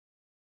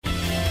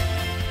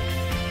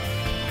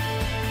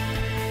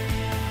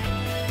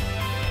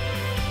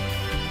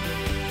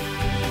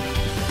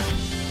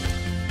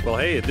Well,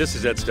 hey, this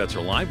is Ed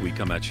Stetzer Live. We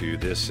come at you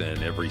this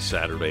and every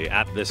Saturday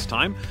at this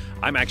time.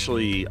 I'm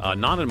actually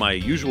not in my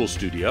usual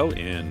studio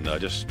in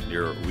just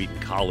near Wheaton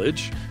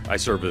College. I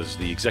serve as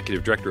the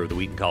executive director of the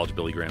Wheaton College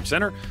Billy Graham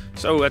Center.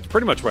 So that's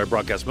pretty much where I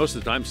broadcast most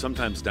of the time,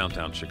 sometimes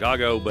downtown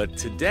Chicago. But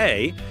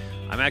today,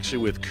 I'm actually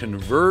with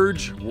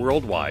Converge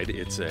Worldwide.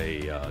 It's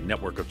a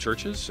network of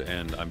churches,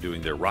 and I'm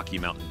doing their Rocky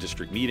Mountain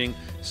District meeting,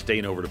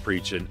 staying over to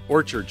preach in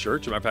Orchard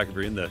Church. As a matter of fact, if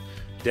you're in the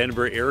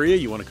Denver area,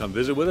 you want to come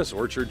visit with us,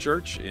 Orchard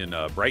Church in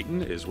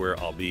Brighton is where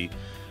I'll be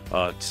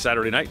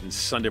Saturday night and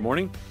Sunday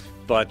morning.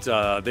 But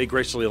they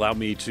graciously allowed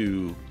me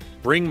to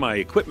bring my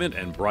equipment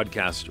and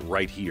broadcast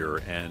right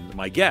here. And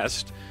my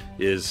guest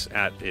is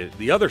at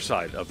the other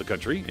side of the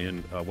country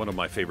in one of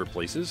my favorite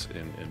places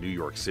in New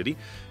York City.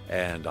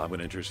 And I'm going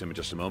to introduce him in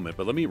just a moment.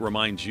 But let me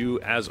remind you,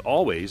 as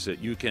always, that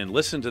you can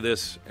listen to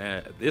this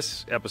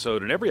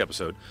episode and every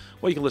episode.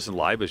 Well, you can listen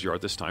live as you are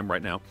at this time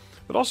right now.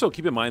 But also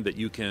keep in mind that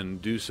you can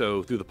do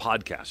so through the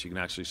podcast. You can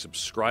actually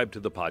subscribe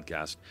to the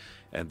podcast,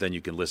 and then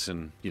you can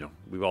listen. You know,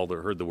 we've all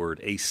heard the word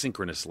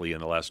asynchronously in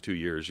the last 2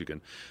 years. You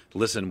can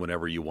listen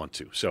whenever you want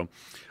to. So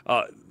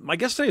my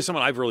guest today is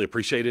someone I've really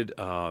appreciated,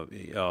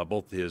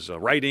 both his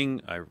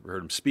writing. I've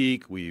heard him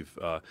speak. We've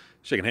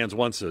shaken hands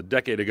once a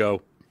decade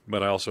ago,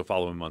 but I also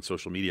follow him on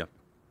social media.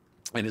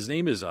 And his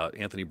name is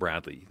Anthony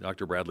Bradley.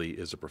 Dr. Bradley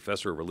is a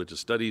professor of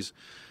religious studies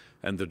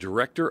and the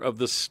director of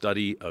the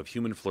study of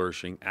human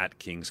flourishing at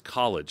King's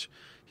College.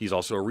 He's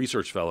also a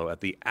research fellow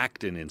at the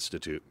Acton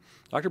Institute.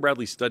 Dr.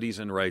 Bradley studies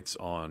and writes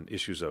on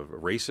issues of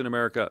race in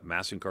America,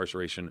 mass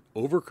incarceration,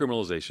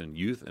 overcriminalization,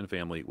 youth and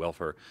family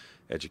welfare,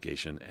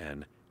 education,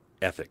 and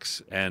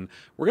ethics. And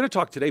we're going to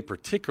talk today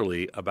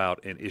particularly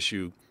about an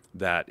issue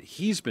that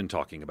he's been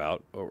talking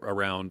about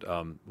around,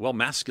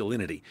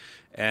 masculinity.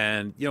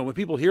 And, you know, when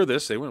people hear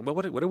this, they well,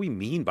 what do we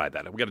mean by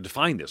that? We got to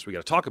define this. We got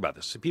to talk about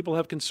this. People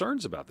have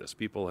concerns about this.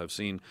 People have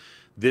seen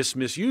this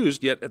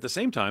misused, yet at the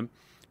same time,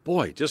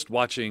 boy, just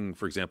watching,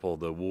 for example,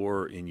 the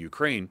war in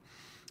Ukraine,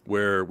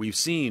 where we've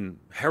seen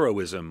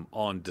heroism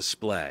on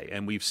display,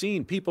 and we've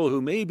seen people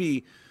who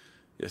maybe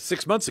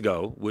 6 months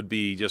ago would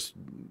be just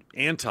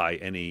anti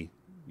any,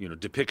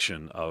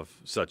 depiction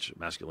of such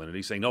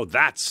masculinity, saying, no,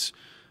 that's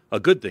a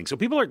good thing. So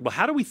people are, well,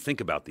 how do we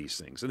think about these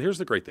things? And here's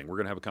the great thing. We're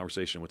going to have a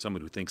conversation with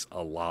someone who thinks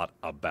a lot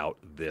about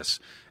this,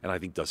 and I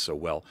think does so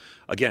well.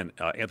 Again,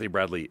 Anthony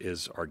Bradley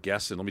is our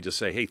guest, and let me just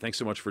say, hey, thanks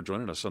so much for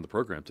joining us on the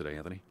program today,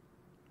 Anthony.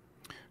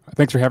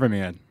 Thanks for having me,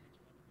 Ed.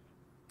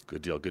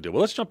 Good deal, good deal.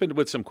 Well, let's jump into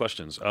with some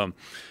questions. A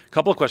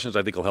couple of questions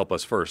I think will help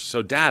us first.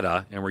 So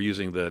data, and we're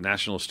using the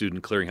National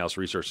Student Clearinghouse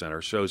Research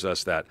Center, shows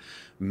us that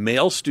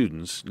male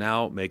students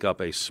now make up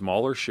a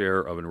smaller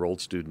share of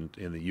enrolled student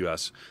in the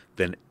U.S.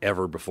 than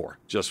ever before.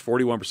 Just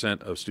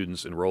 41% of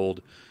students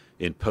enrolled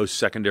in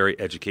post-secondary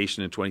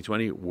education in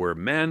 2020 were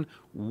men.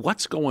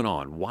 What's going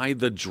on? Why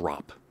the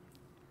drop?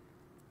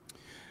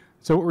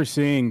 So what we're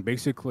seeing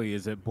basically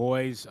is that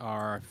boys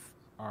are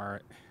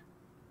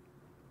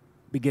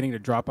beginning to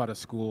drop out of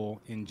school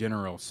in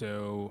general.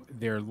 So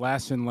there are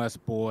less and less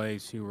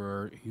boys who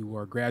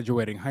are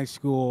graduating high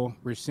school.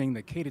 We're seeing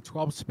the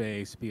K-12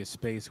 space be a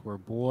space where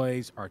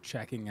boys are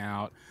checking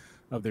out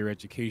of their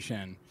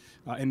education.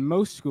 In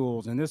most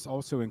schools, and this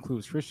also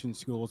includes Christian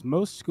schools,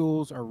 most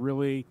schools are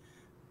really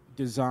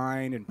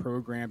designed and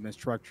programmed and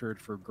structured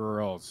for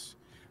girls.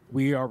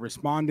 We are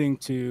responding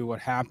to what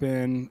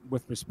happened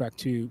with respect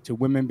to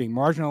women being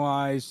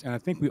marginalized, and I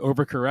think we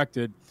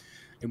overcorrected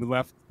and we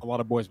left a lot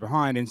of boys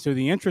behind. And so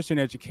the interest in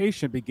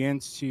education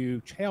begins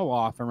to tail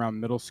off around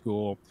middle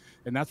school.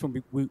 And that's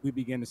when we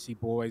begin to see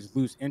boys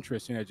lose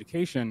interest in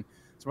education.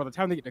 So by the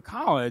time they get to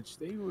college,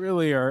 they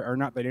really are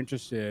not that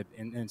interested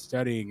in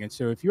studying. And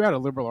so if you're at a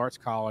liberal arts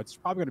college, it's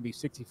probably going to be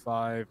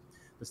 65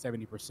 to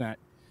 70%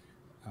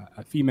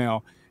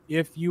 female.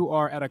 If you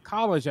are at a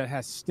college that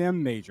has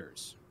STEM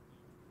majors,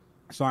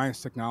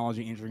 science,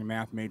 technology, engineering,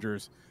 math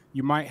majors,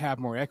 you might have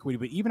more equity.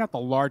 But even at the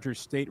larger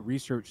state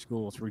research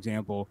schools, for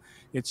example,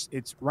 it's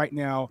right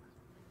now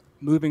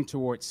moving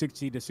towards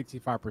 60 to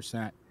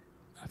 65%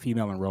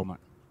 female enrollment.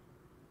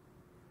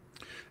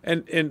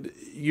 And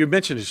you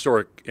mentioned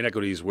historic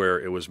inequities where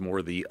it was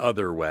more the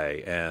other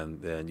way,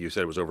 and then you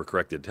said it was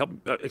overcorrected.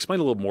 Explain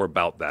a little more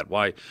about that.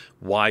 Why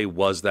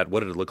was that?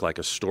 What did it look like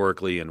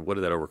historically, and what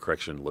did that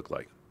overcorrection look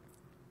like?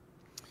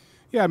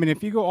 Yeah, I mean,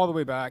 if you go all the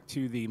way back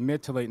to the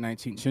mid to late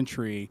 19th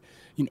century,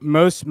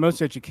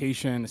 most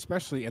education,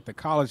 especially at the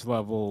college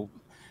level,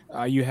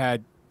 you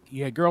had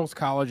girls'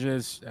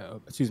 colleges,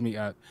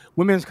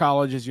 women's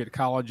colleges. You had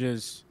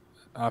colleges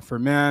for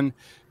men.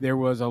 There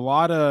was a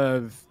lot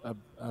of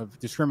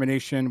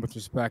discrimination with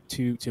respect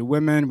to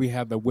women. We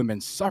had the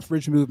women's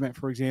suffrage movement,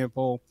 for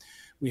example.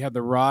 We had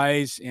the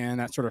rise in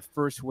that sort of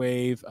first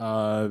wave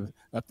of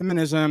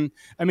feminism.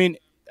 I mean,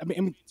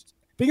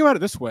 think about it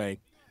this way.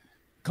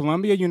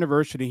 Columbia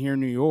University here in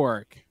New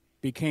York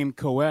became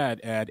co-ed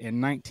in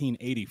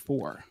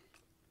 1984.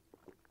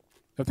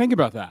 So think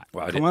about that.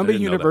 Well, Columbia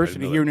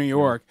University here in New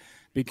York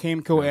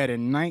became co-ed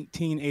in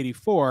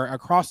 1984.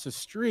 Across the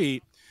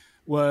street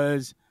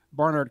was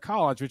Barnard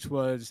College, which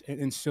was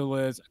and still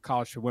is a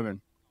college for women.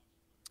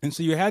 And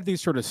so you had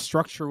these sort of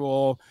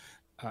structural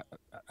uh,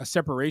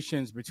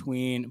 separations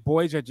between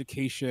boys'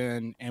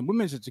 education and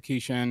women's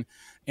education,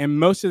 and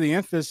most of the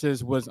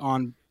emphasis was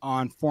on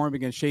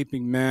forming and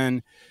shaping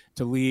men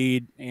to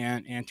lead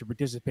and to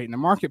participate in the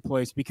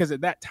marketplace. Because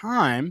at that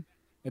time,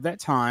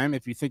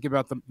 if you think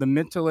about the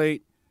mid to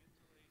late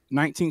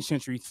 19th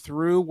century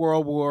through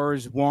World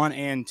Wars One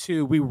and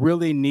Two, we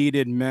really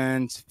needed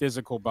men's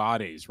physical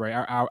bodies,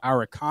 right?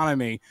 Our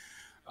economy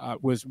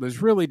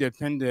was really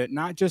dependent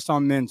not just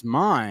on men's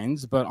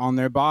minds but on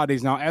their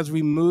bodies. Now, as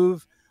we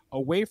move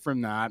away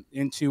from that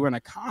into an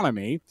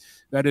economy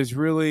that is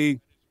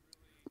really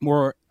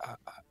more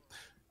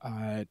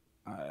uh,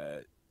 uh,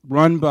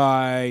 run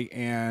by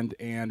and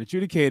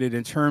adjudicated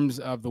in terms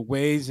of the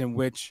ways in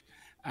which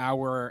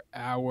our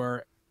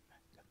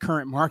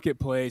current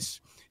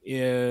marketplace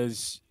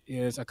is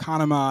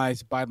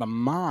economized by the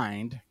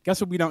mind.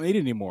 Guess what? We don't need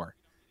anymore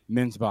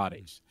men's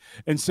bodies,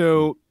 and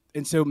so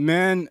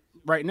men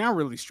right now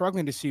really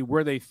struggling to see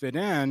where they fit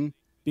in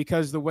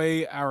because the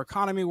way our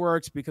economy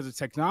works, because of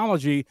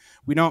technology,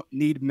 we don't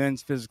need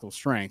men's physical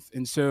strength.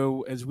 And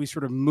so as we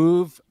sort of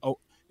move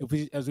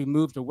as we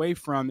moved away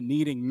from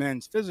needing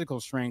men's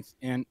physical strength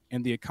in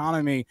the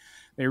economy,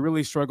 they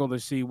really struggle to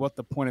see what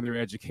the point of their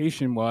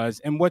education was.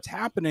 And what's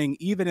happening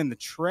even in the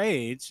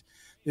trades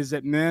is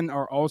that men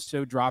are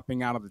also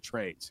dropping out of the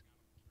trades.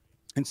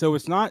 And so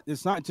it's not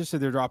just that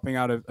they're dropping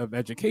out of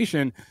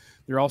education,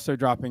 they're also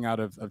dropping out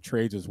of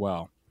trades as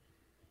well.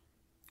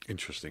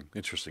 Interesting.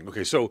 Interesting.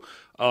 Okay, so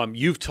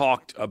you've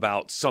talked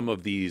about some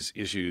of these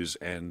issues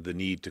and the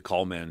need to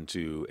call men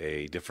to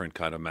a different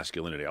kind of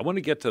masculinity. I want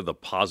to get to the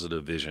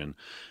positive vision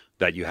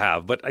that you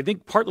have, but I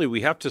think partly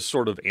we have to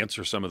sort of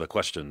answer some of the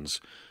questions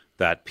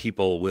that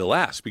people will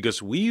ask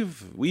because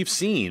we've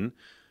seen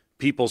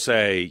people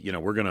say, you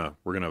know, we're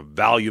gonna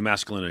value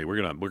masculinity,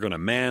 we're gonna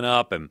man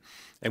up, and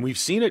we've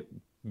seen it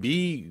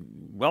be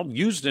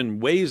used in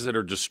ways that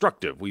are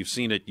destructive. We've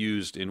seen it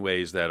used in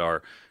ways that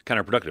are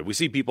counterproductive. We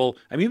see people,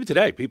 I mean, even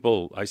today,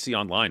 people I see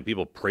online,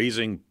 people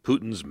praising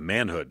Putin's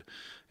manhood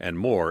and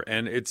more,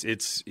 and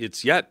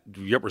it's yet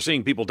we're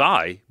seeing people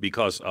die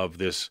because of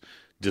this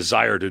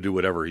desire to do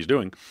whatever he's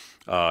doing,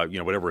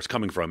 whatever it's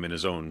coming from in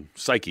his own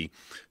psyche.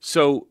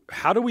 So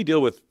how do we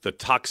deal with the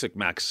toxic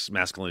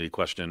masculinity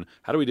question?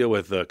 How do we deal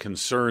with the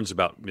concerns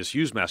about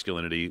misused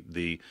masculinity,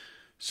 the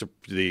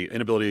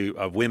inability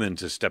of women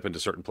to step into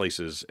certain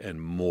places and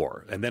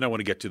more? And then I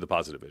want to get to the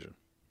positive vision.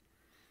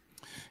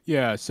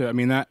 Yeah, so I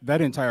mean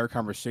that entire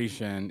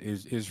conversation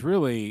is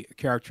really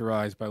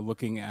characterized by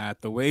looking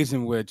at the ways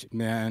in which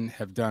men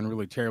have done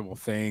really terrible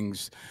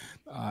things,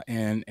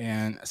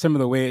 and some of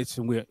the ways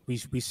in which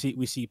we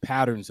see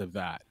patterns of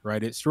that.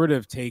 Right, it's sort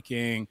of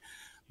taking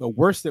the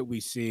worst that we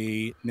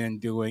see men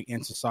doing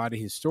in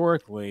society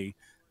historically,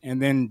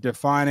 and then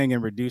defining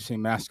and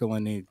reducing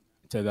masculinity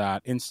to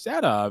that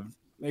instead of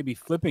maybe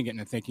flipping it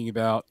and thinking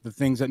about the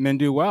things that men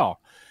do well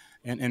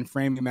and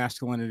framing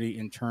masculinity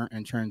in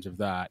terms of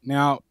that.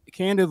 Now,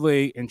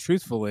 candidly and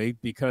truthfully,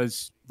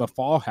 because the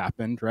fall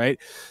happened, right?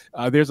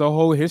 There's a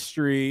whole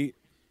history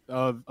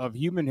of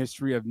human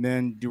history of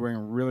men doing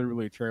really,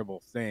 really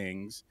terrible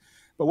things.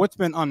 But what's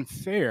been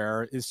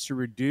unfair is to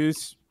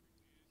reduce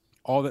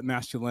all that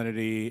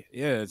masculinity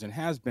is and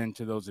has been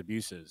to those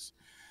abuses.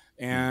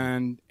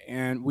 And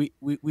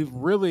we've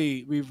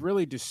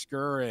really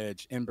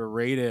discouraged and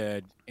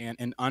berated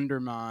and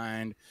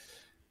undermined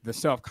the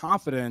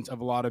self-confidence of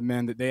a lot of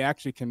men that they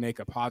actually can make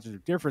a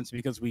positive difference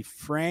because we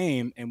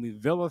frame and we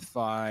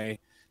vilify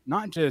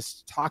not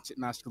just toxic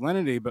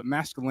masculinity but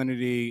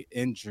masculinity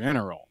in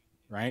general,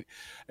 right?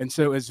 And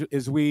so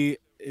as we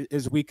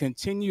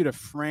continue to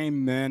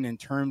frame men in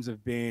terms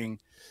of being,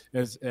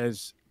 as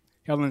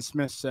Helen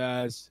Smith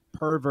says,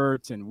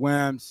 perverts and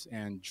wimps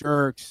and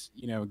jerks,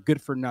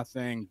 good for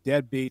nothing,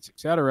 deadbeats,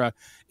 etc.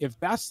 If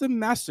that's the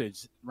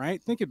message,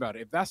 right? Think about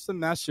it. If that's the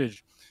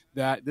message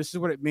that this is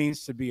what it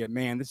means to be a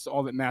man, this is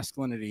all that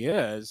masculinity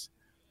is,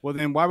 well,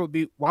 then why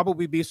would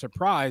we be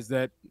surprised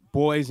that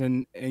boys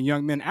and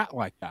young men act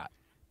like that?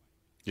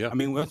 Yeah. I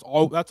mean, that's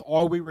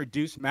all we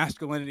reduce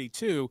masculinity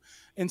to,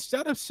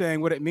 instead of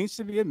saying what it means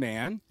to be a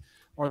man,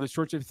 or the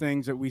sorts of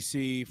things that we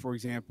see, for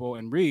example,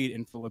 and read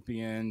in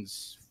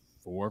Philippians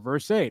 4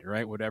 verse 8,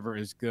 right? Whatever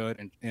is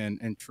good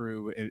and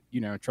true,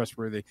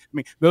 trustworthy. I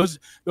mean, those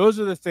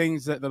are the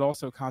things that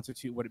also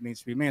constitute what it means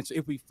to be a man. So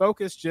if we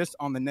focus just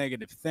on the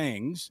negative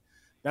things,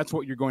 that's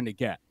what you're going to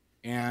get.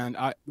 And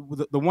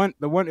the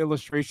one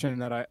illustration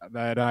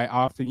that I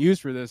often use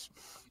for this,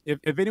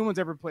 if anyone's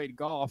ever played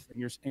golf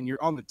and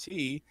you're on the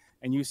tee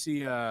and you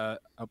see a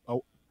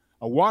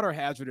water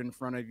hazard in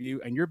front of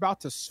you and you're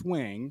about to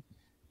swing,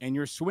 and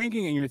you're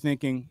swinging and you're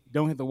thinking,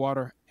 don't hit the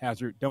water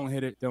hazard, don't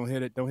hit it, don't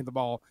hit the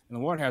ball in the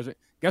water hazard.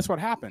 Guess what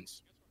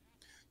happens?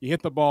 You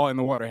hit the ball in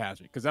the water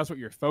hazard because that's what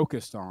you're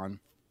focused on.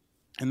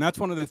 And that's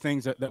one of the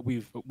things that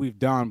we've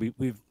done.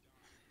 We've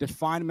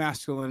defined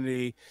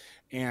masculinity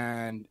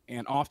and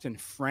often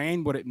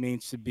framed what it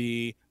means to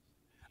be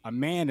a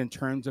man in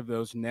terms of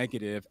those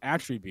negative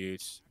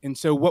attributes. And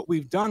so what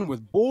we've done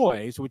with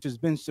boys, which has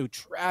been so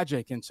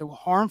tragic and so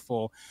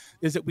harmful,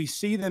 is that we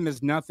see them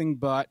as nothing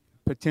but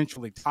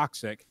potentially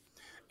toxic.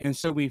 And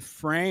so we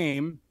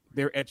frame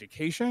their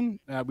education,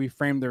 we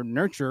frame their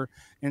nurture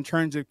in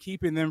terms of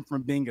keeping them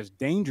from being as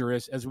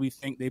dangerous as we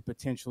think they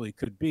potentially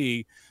could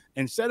be,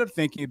 instead of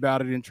thinking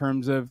about it in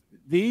terms of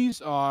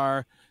these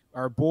are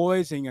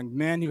boys and young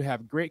men who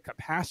have great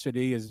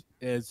capacity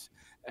as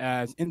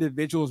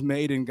individuals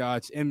made in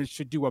God's image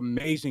to do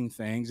amazing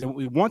things. And what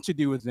we want to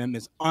do with them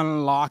is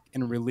unlock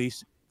and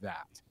release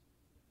that.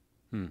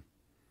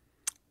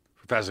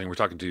 Fascinating. We're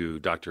talking to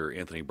Dr.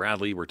 Anthony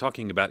Bradley. We're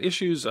talking about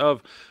issues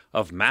of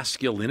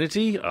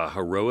masculinity,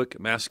 heroic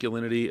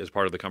masculinity, as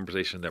part of the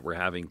conversation that we're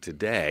having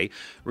today.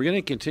 We're going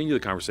to continue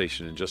the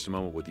conversation in just a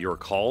moment with your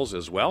calls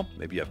as well.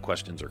 Maybe you have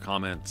questions or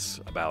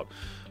comments about,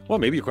 well,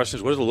 maybe your question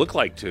is, what does it look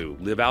like to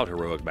live out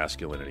heroic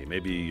masculinity?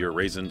 Maybe you're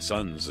raising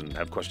sons and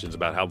have questions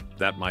about how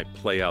that might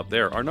play out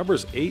there. Our number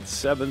is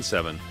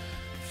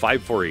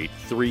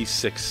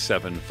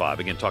 877-548-3675.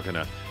 Again, talking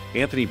to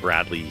Anthony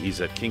Bradley.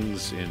 He's at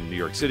King's in New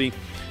York City.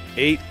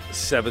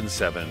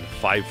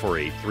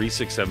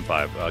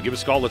 877-548-3675. Give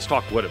us a call. Let's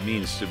talk what it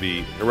means to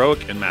be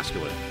heroic and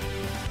masculine.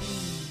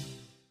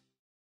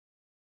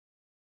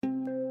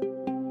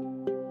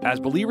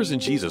 As believers in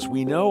Jesus,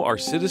 we know our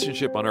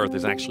citizenship on earth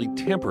is actually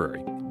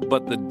temporary,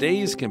 but the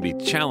days can be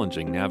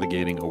challenging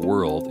navigating a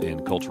world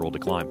in cultural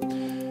decline.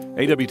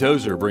 A.W.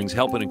 Tozer brings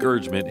help and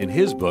encouragement in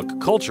his book,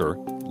 Culture,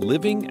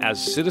 Living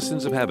as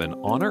Citizens of Heaven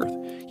on Earth.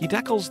 He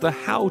tackles the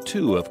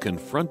how-to of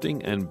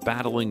confronting and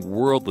battling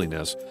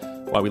worldliness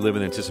while we live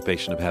in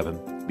anticipation of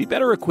heaven. Be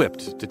better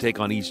equipped to take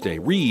on each day.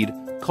 Read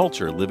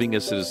Culture, Living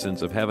as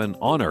Citizens of Heaven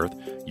on Earth.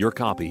 Your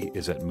copy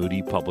is at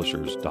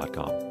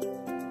moodypublishers.com.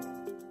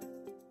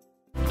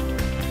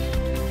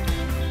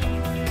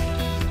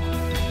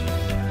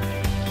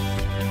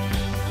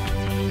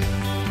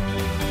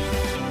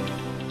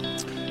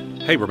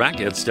 Hey, we're back.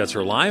 Ed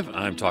Stetzer Live.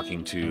 I'm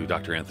talking to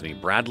Dr. Anthony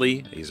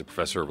Bradley. He's a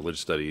professor of religious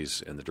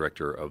studies and the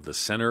director of the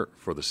Center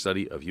for the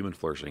Study of Human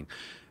Flourishing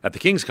at the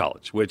King's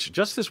College, which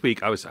just this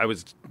week,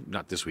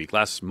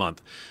 last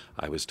month,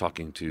 I was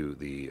talking to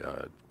the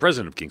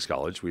president of King's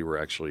College. We were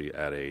actually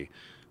at a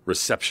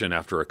reception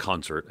after a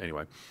concert,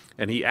 anyway,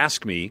 and he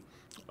asked me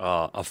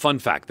a fun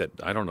fact that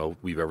I don't know if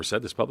we've ever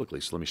said this publicly,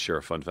 so let me share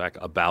a fun fact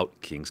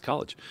about King's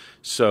College.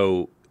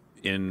 So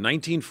in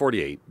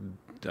 1948,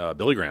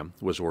 Billy Graham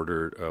was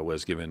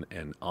given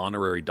an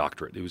honorary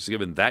doctorate. He was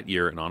given that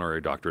year an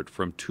honorary doctorate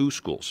from two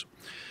schools.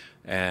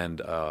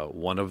 And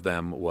one of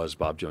them was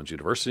Bob Jones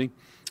University,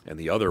 and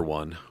the other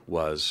one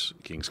was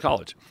King's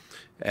College.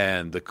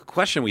 And the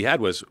question we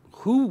had was,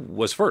 who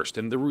was first?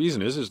 And the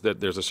reason is that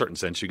there's a certain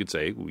sense you could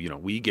say,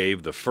 we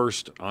gave the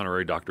first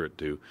honorary doctorate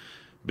to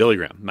Billy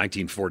Graham,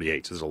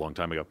 1948. So this is a long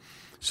time ago.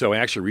 So I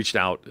actually reached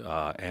out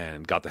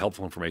and got the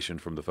helpful information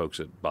from the folks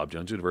at Bob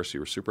Jones University.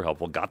 Were super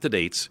helpful, got the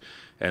dates.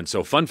 And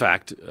so fun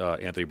fact,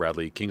 Anthony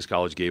Bradley, King's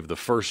College gave the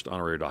first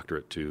honorary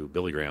doctorate to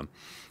Billy Graham.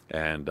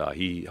 And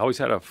he always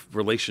had a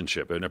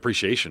relationship, an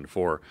appreciation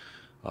for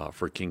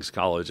King's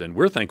College. And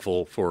we're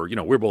thankful for,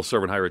 we're both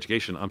serving higher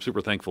education. I'm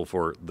super thankful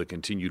for the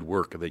continued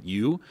work that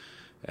you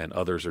and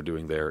others are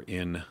doing there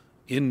in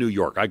New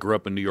York. I grew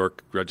up in New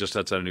York, just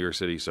outside of New York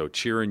City, so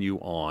cheering you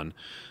on.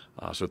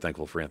 So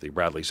thankful for Anthony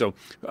Bradley. So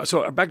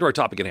back to our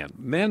topic at hand.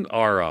 Men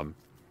are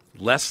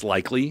less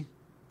likely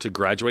to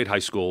graduate high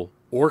school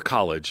or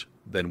college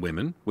than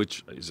women,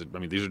 these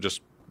are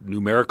just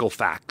numerical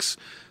facts.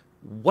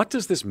 What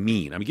does this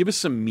mean? Give us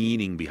some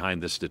meaning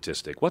behind this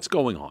statistic. What's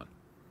going on?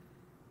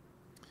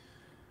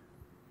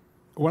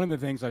 One of the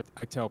things I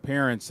tell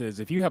parents is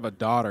if you have a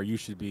daughter, you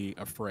should be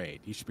afraid.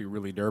 You should be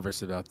really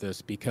nervous about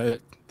this because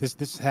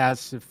this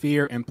has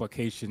severe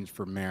implications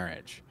for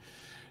marriage.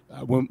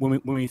 When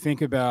we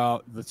think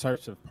about the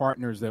types of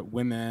partners that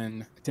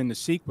women tend to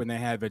seek when they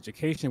have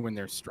education, when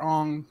they're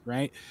strong,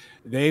 right?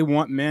 They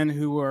want men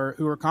who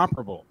are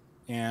comparable,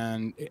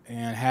 and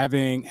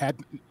having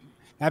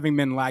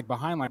men lag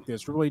behind like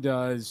this really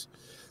does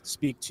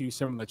speak to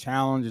some of the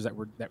challenges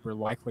that we're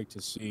likely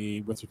to see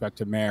with respect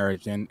to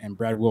marriage. And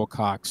Brad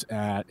Wilcox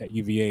at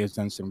UVA has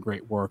done some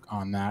great work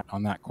on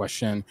that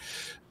question.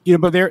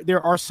 But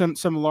there are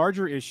some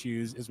larger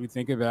issues as we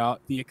think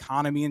about the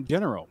economy in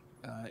general.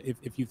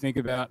 If you think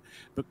about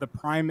the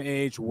prime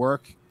age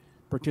work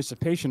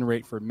participation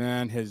rate for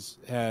men has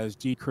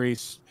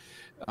decreased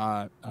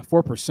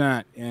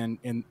 4%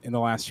 in the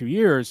last few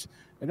years,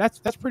 and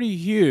that's pretty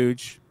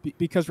huge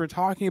because we're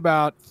talking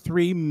about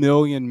 3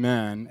 million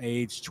men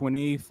aged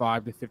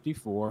 25 to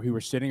 54 who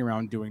are sitting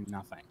around doing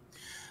nothing.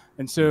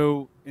 And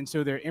so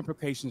there are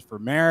implications for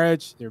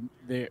marriage.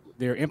 There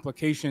are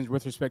implications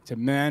with respect to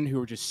men who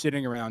are just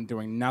sitting around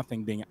doing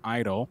nothing, being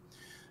idle.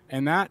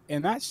 And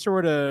that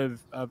sort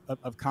of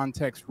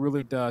context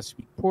really does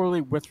speak poorly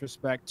with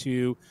respect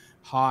to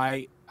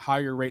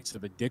higher rates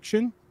of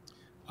addiction,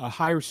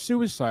 higher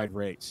suicide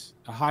rates,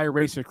 higher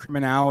rates of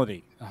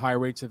criminality, higher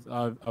rates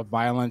of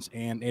violence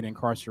and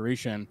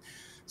incarceration.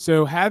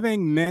 So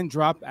having men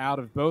drop out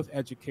of both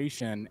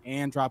education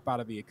and drop out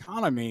of the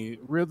economy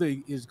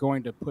really is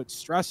going to put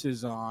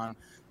stresses on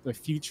the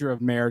future of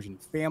marriage and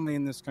family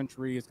in this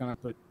country. It's going to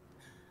put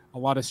a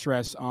lot of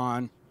stress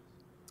on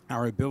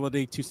our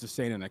ability to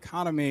sustain an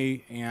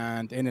economy,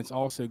 and it's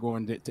also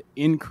going to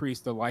increase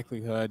the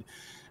likelihood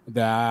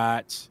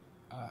that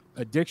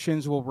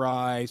addictions will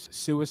rise,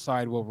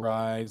 suicide will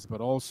rise, but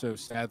also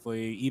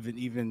sadly,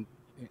 even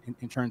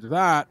in terms of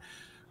that,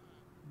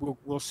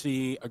 we'll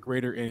see a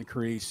greater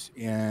increase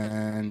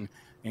in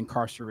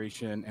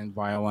incarceration and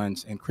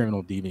violence and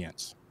criminal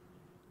deviance.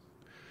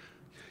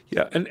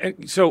 Yeah, and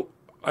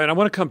I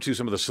want to come to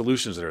some of the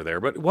solutions that are there.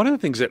 But one of the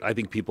things that I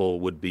think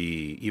people would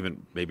be,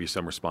 even maybe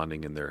some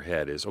responding in their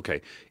head, is okay,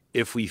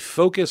 if we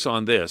focus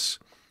on this,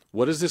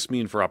 what does this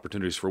mean for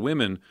opportunities for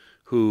women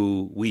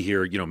who we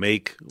hear,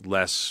 make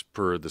less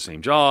per the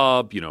same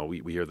job?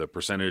 We hear the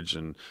percentage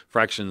and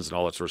fractions and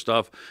all that sort of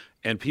stuff.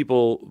 And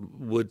people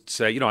would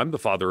say, I'm the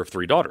father of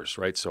 3 daughters,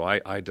 right? So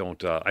I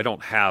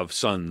don't have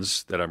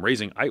sons that I'm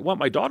raising. I want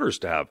my daughters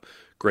to have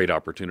great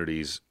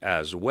opportunities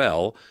as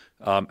well.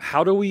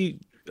 How do we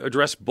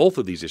address both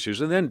of these issues?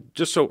 And then,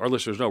 just so our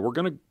listeners know, we're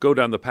going to go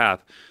down the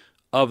path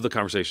of the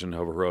conversation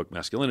of heroic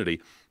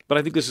masculinity. But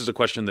I think this is a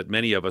question that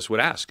many of us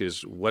would ask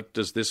is, what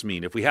does this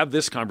mean? If we have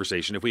this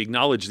conversation, if we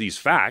acknowledge these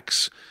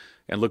facts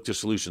and look to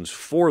solutions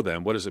for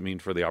them, what does it mean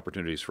for the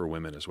opportunities for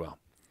women as well?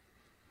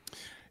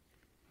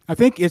 I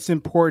think it's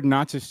important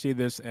not to see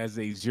this as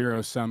a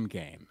zero-sum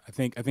game. I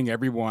think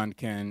everyone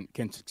can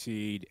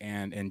succeed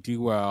and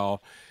do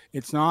well.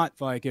 It's not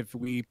like if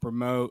we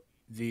promote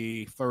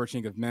the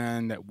flourishing of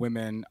men that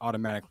women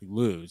automatically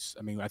lose.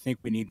 I mean, I think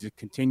we need to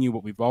continue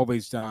what we've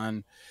always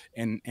done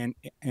and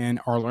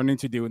are learning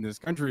to do in this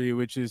country,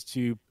 which is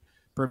to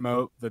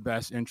promote the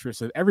best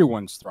interests of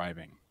everyone's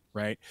thriving,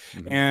 right?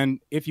 Mm-hmm. And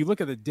if you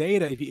look at the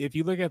data, if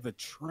you look at the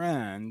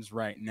trends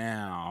right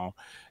now,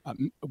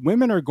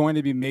 women are going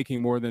to be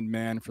making more than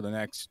men for the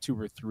next 2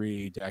 or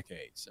 3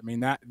 decades. I mean,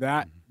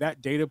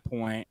 that data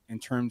point in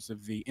terms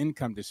of the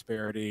income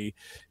disparity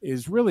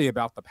is really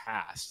about the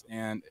past,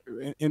 and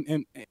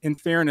in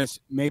fairness,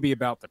 maybe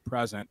about the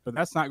present, but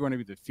that's not going to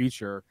be the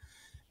future.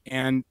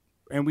 And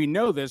we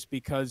know this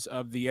because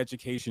of the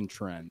education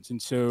trends.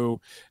 And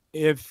so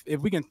if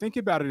we can think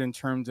about it in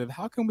terms of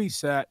how can we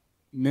set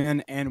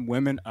men and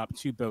women up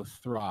to both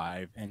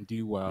thrive and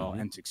do well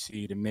and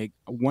succeed and make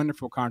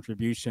wonderful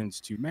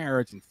contributions to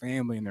marriage and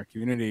family and their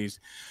communities,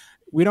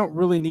 we don't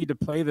really need to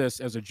play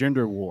this as a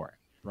gender war,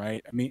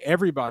 right? I mean,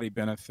 everybody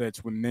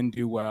benefits when men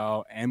do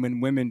well and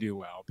when women do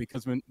well,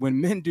 because when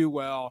men do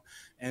well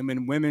and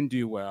when women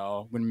do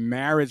well, when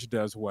marriage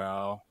does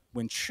well,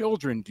 when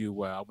children do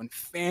well, when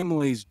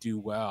families do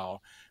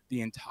well,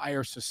 the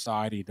entire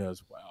society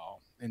does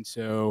well. And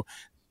so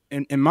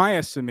in my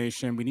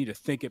estimation, we need to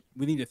think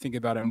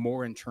about it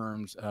more in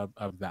terms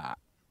of that.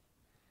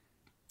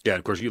 Yeah,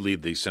 of course, you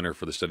lead the Center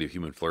for the Study of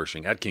Human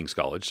Flourishing at King's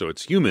College, so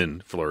it's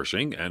human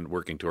flourishing and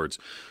working towards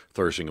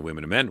flourishing of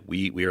women and men.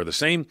 We are the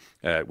same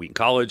at Wheaton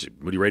College,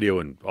 Moody Radio,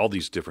 and all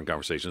these different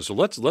conversations. So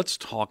let's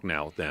talk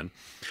now then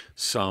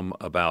some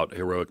about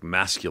heroic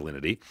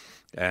masculinity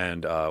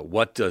and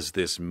what does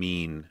this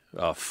mean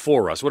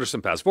for us? What are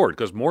some paths forward?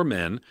 Because more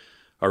men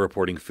are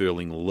reporting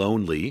feeling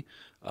lonely.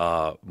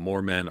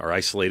 More men are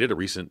isolated. A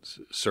recent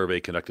survey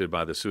conducted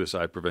by the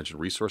Suicide Prevention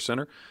Resource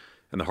Center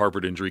and the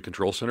Harvard Injury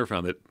Control Center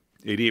found that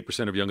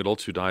 88% of young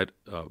adults who died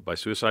by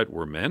suicide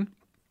were men.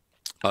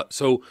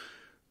 So,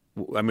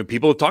 I mean,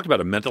 people have talked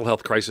about a mental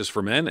health crisis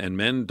for men, and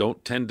men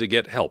don't tend to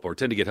get help or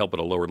tend to get help at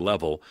a lower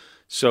level.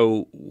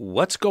 So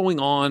what's going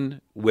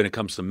on when it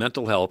comes to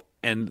mental health?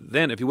 And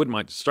then, if you wouldn't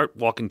mind, start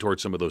walking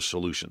towards some of those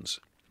solutions.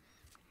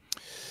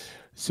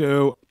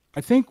 So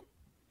I think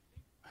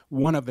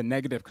one of the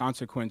negative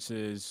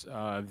consequences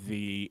of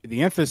the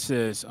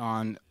emphasis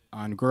on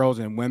girls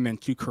and women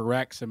to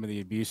correct some of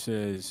the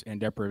abuses and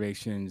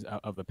deprivations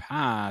of the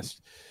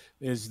past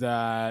is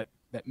that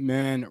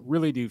many men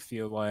really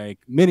feel like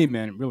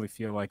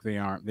they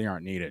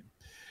aren't needed.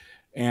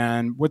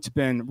 And what's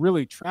been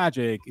really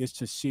tragic is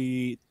to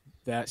see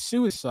that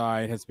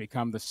suicide has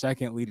become the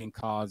second leading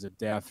cause of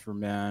death for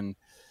men,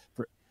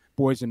 for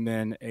boys and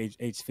men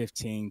age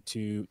 15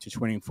 to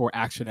 24.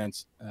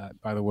 Accidents,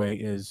 by the way,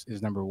 is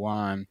number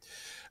one.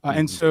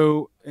 And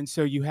so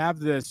you have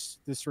this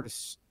sort of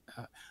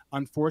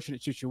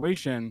unfortunate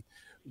situation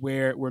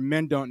where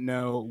men don't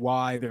know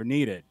why they're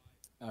needed.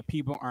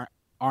 People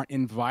aren't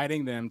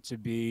inviting them to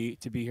be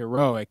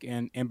heroic,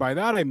 and by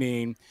that I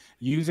mean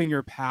using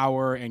your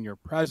power and your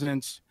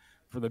presence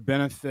for the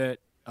benefit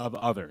of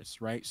others,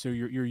 right? So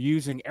you're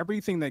using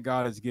everything that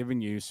God has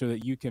given you so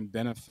that you can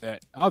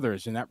benefit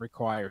others, and that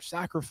requires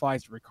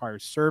sacrifice, it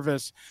requires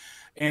service.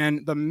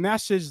 And the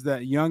message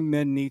that young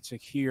men need to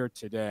hear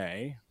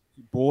today,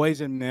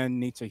 boys and men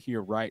need to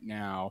hear right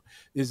now,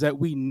 is that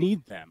we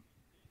need them.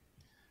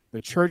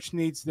 The church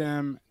needs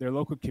them, their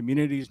local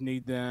communities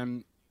need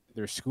them,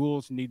 their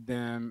schools need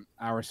them,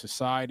 our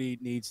society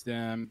needs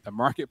them, the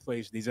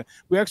marketplace needs them.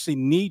 We actually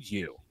need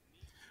you.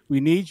 We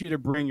need you to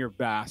bring your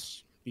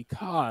best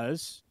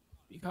because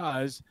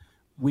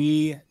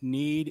we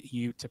need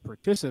you to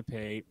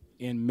participate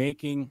in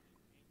making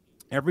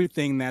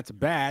everything that's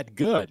bad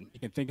good. You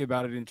can think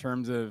about it in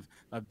terms of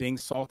being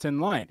salt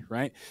and light,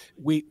 right?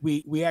 We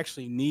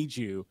actually need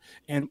you.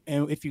 And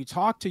if you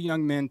talk to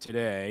young men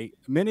today,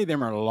 many of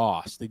them are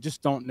lost. They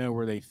just don't know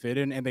where they fit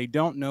in, and they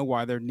don't know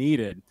why they're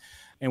needed.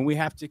 And we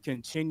have to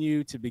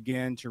continue to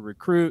begin to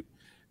recruit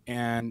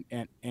and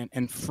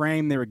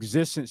frame their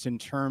existence in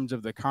terms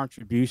of the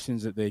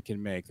contributions that they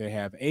can make. They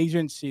have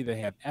agency, they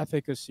have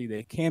efficacy,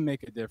 they can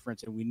make a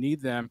difference, and we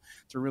need them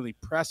to really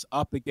press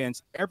up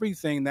against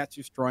everything that's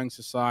destroying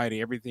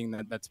society, everything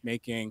that's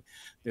making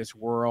this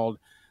world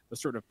the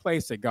sort of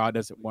place that God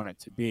doesn't want it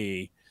to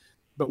be.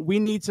 But we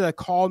need to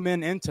call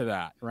men into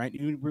that, right?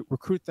 You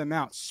recruit them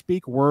out,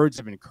 speak words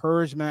of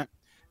encouragement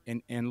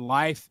and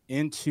life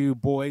into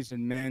boys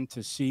and men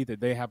to see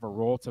that they have a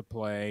role to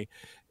play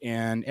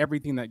in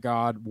everything that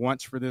God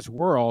wants for this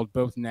world,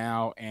 both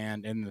now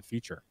and in the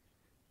future.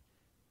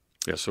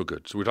 Yeah, so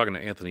good. So we're talking to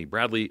Anthony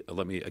Bradley.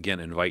 Let me again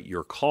invite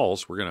your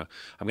calls. I'm gonna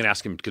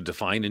ask him to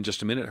define in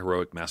just a minute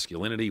heroic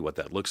masculinity, what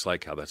that looks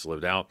like, how that's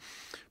lived out.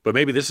 But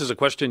maybe this is a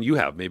question you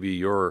have. Maybe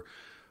you're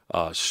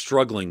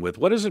struggling with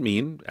what does it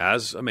mean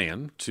as a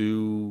man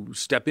to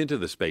step into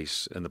the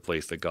space and the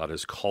place that God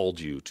has called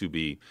you to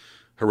be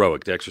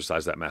heroic, to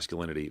exercise that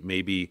masculinity.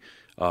 Maybe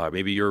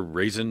you're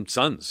raising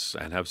sons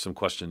and have some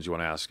questions you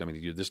want to ask. I mean,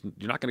 you're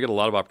not going to get a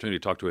lot of opportunity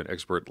to talk to an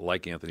expert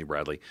like Anthony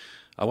Bradley.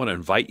 I want to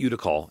invite you to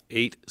call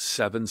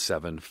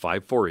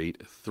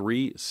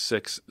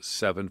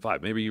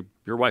 877-548-3675. Maybe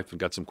your wife has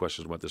got some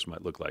questions on what this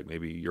might look like.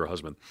 Maybe you're a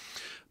husband.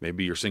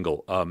 Maybe you're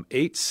single.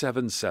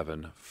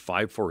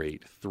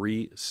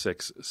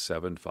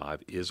 877-548-3675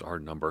 is our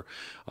number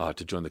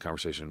to join the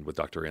conversation with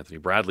Dr. Anthony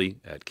Bradley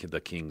at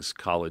the King's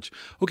College.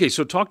 Okay,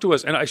 so talk to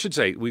us. And I should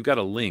say, we've got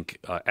a link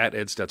at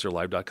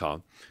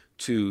edstetzerlive.com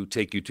to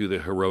take you to the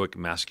heroic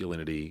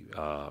masculinity,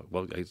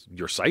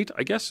 your site,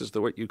 I guess, is the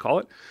way you call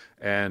it.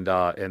 And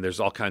there's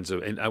all kinds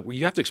of, and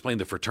you have to explain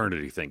the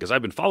fraternity thing, because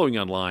I've been following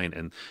you online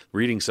and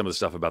reading some of the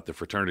stuff about the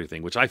fraternity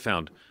thing, which I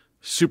found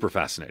super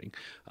fascinating.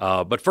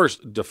 But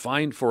first,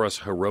 define for us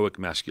heroic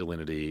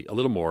masculinity a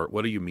little more.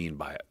 What do you mean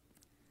by it?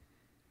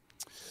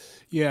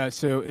 Yeah,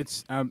 so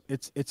it's a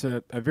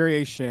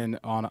variation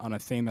on a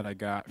theme that I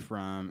got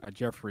from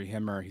Jeffrey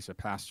Himmer. He's a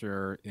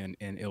pastor in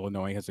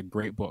Illinois. He has a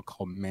great book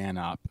called Man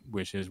Up,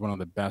 which is one of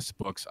the best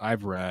books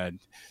I've read,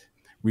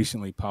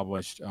 recently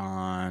published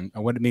on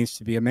what it means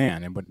to be a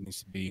man and what it means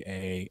to be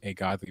a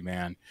godly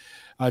man.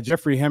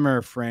 Jeffrey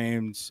Himmer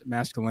frames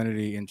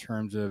masculinity in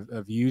terms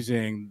of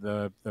using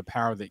the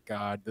power that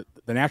God,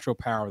 the natural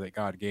power that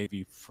God gave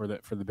you for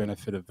the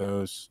benefit of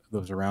those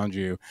around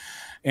you.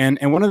 And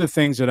one of the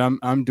things that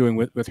I'm doing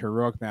with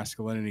heroic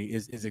masculinity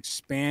is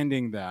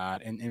expanding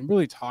that and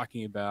really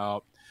talking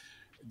about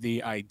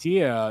the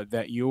idea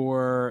that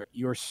your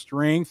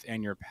strength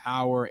and your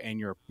power and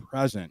your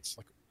presence,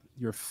 like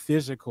your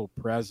physical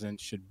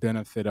presence, should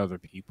benefit other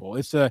people.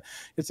 It's a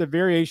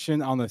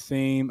variation on the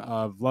theme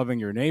of loving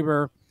your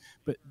neighbor,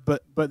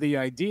 but the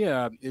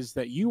idea is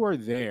that you are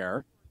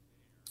there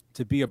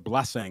to be a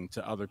blessing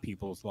to other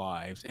people's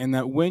lives, and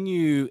that when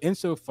you,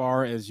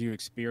 insofar as you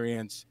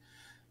experience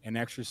and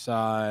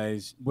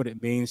exercise what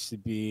it means to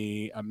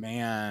be a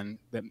man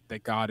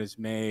that God has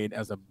made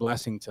as a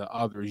blessing to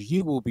others,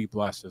 you will be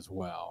blessed as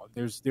well.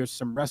 There's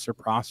some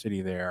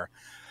reciprocity there.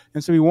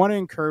 And so we want to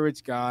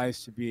encourage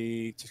guys to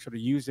sort of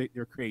use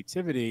their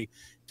creativity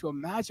to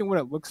imagine what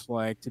it looks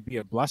like to be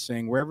a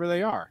blessing wherever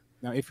they are.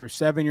 Now, if you're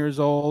 7 years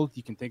old,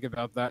 you can think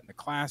about that in the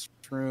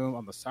classroom,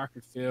 on the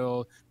soccer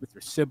field, with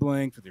your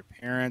siblings, with your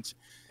parents.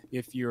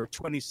 If you're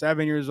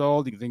 27 years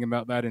old, you can think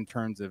about that in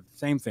terms of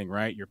same thing,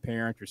 right? Your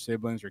parents, your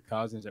siblings, your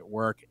cousins at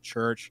work, at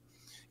church.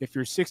 If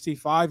you're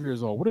 65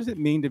 years old, what does it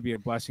mean to be a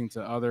blessing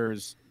to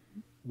others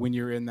when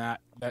you're in that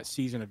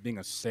season of being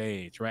a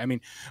sage, right? I mean,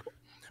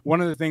 one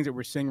of the things that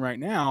we're seeing right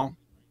now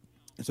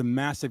is a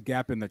massive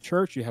gap in the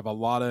church. You have a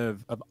lot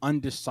of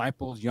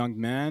undiscipled young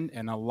men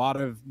and a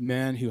lot of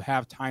men who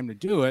have time to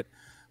do it,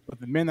 but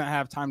the men that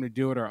have time to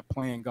do it are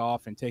playing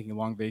golf and taking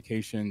long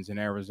vacations in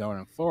Arizona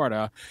and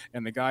Florida,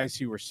 and the guys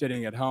who are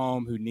sitting at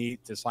home who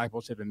need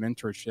discipleship and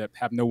mentorship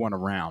have no one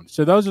around.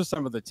 So those are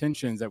some of the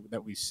tensions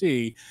that we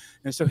see.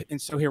 And so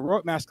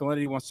heroic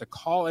masculinity wants to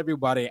call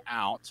everybody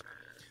out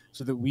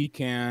so that we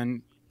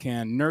can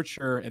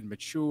nurture and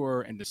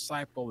mature and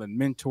disciple and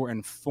mentor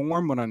and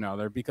form one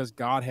another, because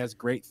God has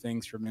great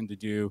things for men to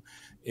do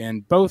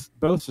in both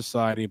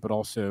society, but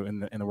also in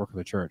the work of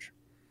the church.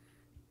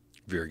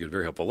 Very good,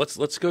 very helpful.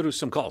 Let's go to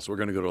some calls. We're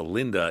going to go to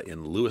Linda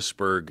in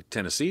Lewisburg,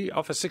 Tennessee,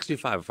 off of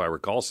 65, if I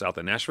recall, south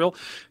of Nashville.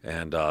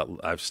 And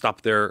I've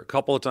stopped there a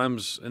couple of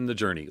times in the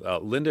journey.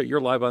 Linda, you're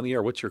live on the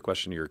air. What's your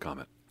question or your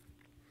comment?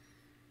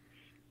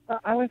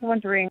 I was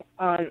wondering,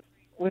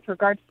 with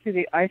regards to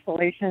the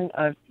isolation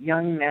of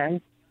young men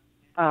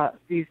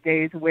these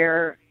days,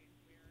 where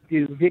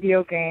do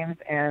video games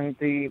and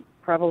the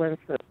prevalence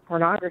of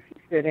pornography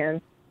fit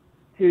in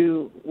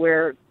to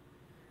where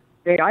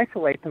they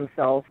isolate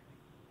themselves?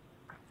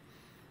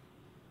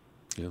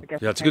 Yeah,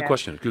 it's a good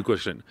question. Good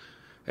question.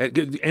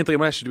 Anthony, I'm going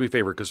to ask you to do me a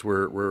favor because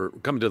we're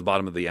coming to the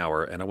bottom of the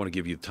hour, and I want to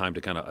give you time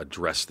to kind of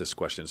address this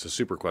question. It's a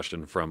super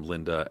question from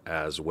Linda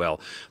as well.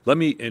 Let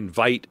me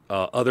invite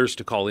others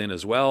to call in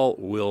as well.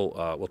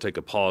 We'll take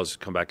a pause,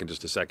 come back in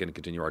just a second, and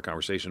continue our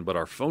conversation. But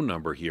our phone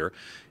number here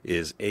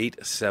is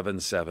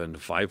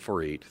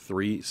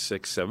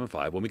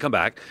 877-548-3675. When we come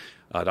back,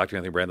 Dr.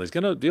 Anthony Bradley is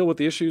going to deal with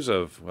the issues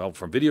of, well,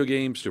 from video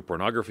games to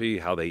pornography,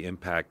 how they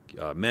impact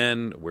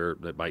men, where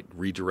it might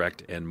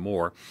redirect, and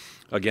more.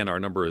 Again, our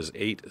number is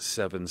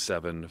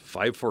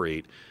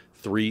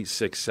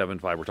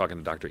 877-548-3675. We're talking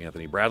to Dr.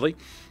 Anthony Bradley.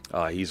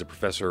 He's a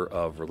professor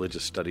of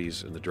religious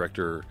studies and the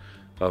director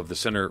of the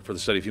Center for the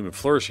Study of Human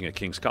Flourishing at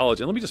King's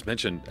College. And let me just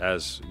mention,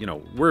 as you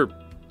know,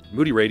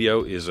 Moody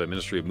Radio is a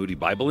ministry of Moody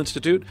Bible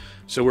Institute,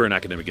 so we're an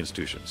academic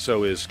institution.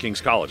 So is King's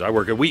College. I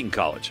work at Wheaton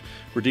College.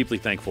 We're deeply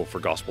thankful for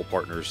gospel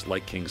partners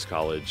like King's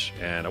College,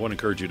 and I want to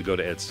encourage you to go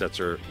to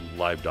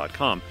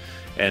edstetzerlive.com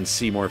and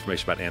see more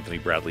information about Anthony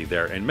Bradley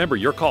there. And remember,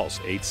 your calls,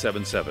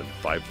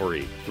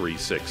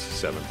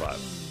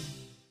 877-548-3675.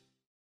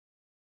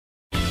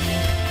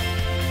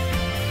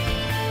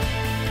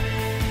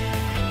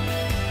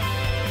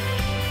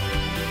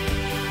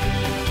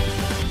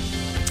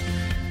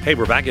 Hey,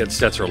 we're back at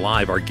Stetzer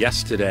Live. Our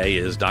guest today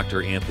is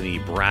Dr. Anthony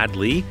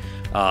Bradley.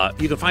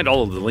 You can find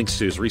all of the links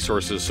to his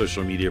resources,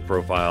 social media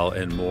profile,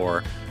 and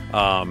more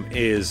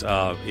is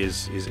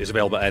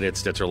available at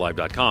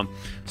edstetzerlive.com.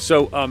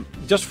 So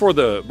just for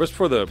the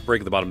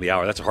break at the bottom of the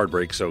hour, that's a hard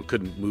break, so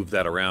couldn't move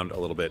that around a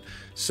little bit.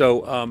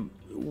 So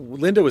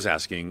Linda was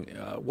asking,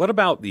 what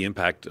about the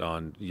impact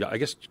on, I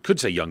guess could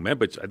say young men,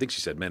 but I think she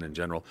said men in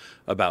general,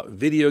 about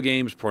video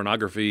games,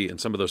 pornography, and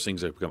some of those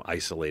things that have become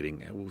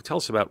isolating. Tell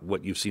us about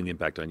what you've seen the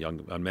impact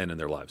on men in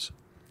their lives.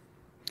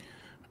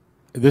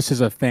 This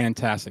is a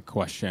fantastic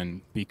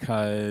question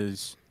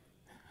because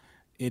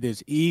it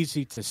is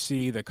easy to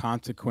see the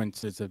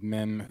consequences of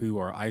men who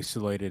are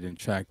isolated and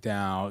checked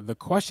out. The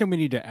question we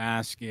need to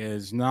ask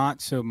is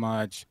not so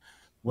much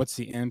what's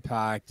the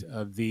impact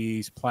of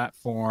these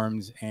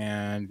platforms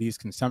and these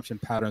consumption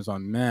patterns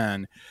on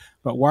men,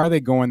 but why are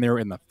they going there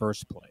in the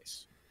first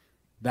place?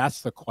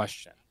 That's the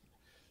question.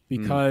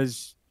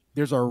 Because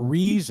there's a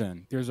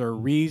reason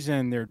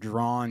they're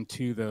drawn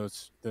to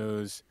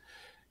those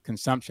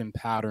consumption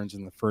patterns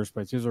in the first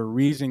place. There's a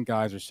reason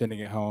guys are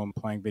sitting at home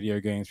playing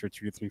video games for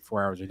 2 to 3,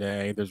 4 hours a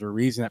day. There's a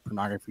reason that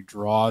pornography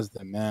draws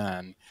them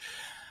in.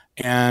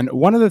 And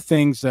one of the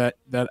things that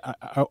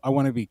I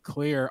want to be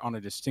clear on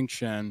a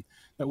distinction,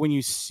 that when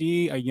you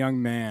see a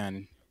young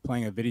man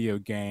playing a video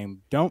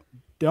game, don't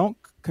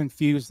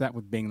confuse that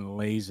with being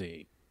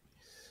lazy.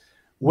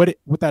 What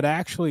that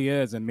actually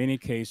is in many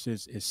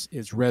cases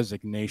is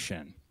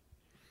resignation.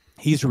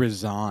 He's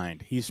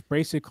resigned. He's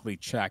basically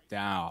checked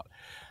out.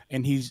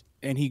 And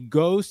he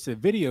goes to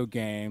video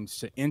games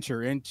to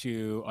enter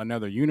into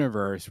another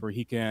universe where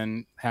he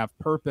can have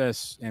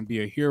purpose and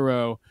be a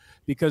hero,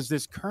 because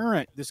this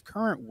current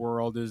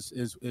world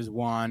is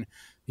one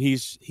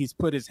he's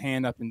put his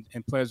hand up and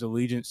pledged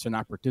allegiance to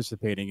not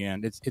participating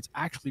in. It's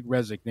actually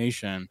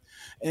resignation.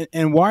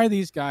 And why are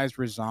these guys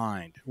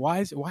resigned?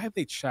 Why have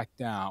they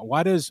checked out?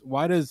 Why is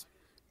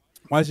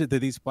it that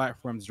these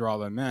platforms draw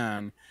them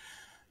in?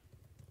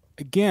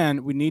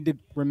 Again, we need to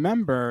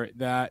remember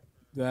that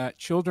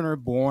children are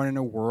born in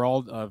a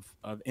world of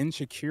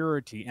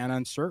insecurity and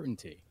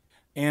uncertainty.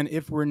 And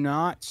if we're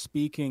not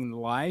speaking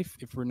life,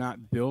 if we're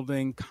not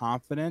building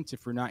confidence,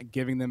 if we're not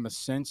giving them a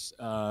sense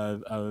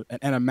of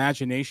an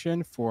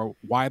imagination for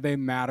why they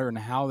matter and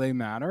how they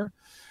matter,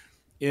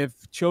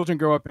 if children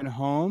grow up in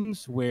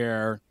homes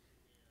where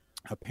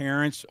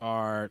parents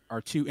are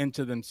too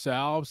into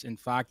themselves, in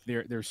fact,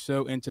 they're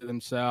so into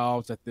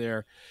themselves that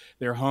their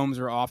homes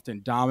are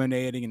often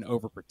dominating and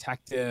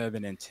overprotective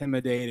and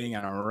intimidating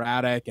and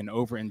erratic and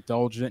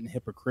overindulgent and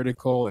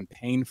hypocritical and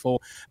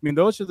painful. I mean,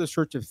 those are the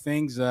sorts of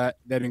things that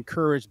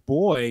encourage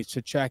boys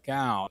to check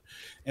out.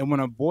 And when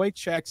a boy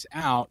checks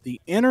out,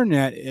 the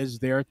internet is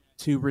there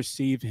to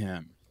receive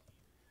him.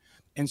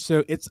 And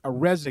so it's a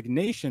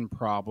resignation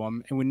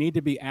problem, and we need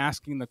to be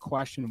asking the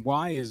question,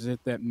 why is it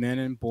that men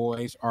and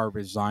boys are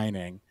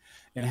resigning?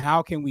 And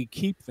how can we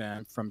keep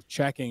them from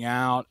checking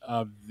out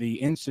of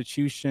the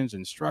institutions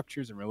and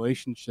structures and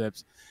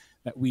relationships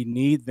that we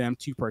need them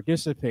to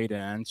participate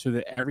in so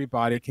that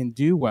everybody can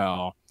do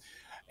well?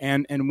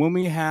 And when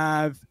we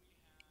have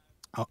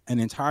an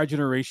entire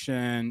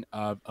generation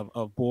of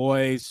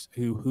boys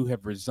who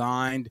have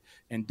resigned,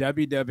 and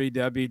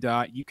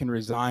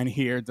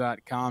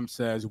www.youcanresignhere.com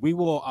says, we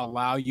will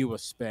allow you a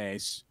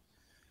space,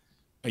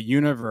 a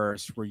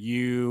universe where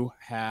you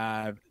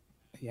have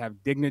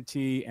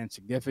dignity and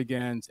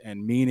significance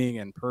and meaning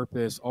and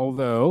purpose,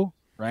 although,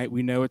 right,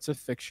 we know it's a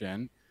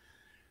fiction.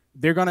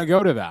 They're going to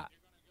go to that.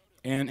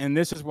 And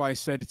this is why I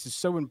said it's just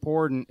so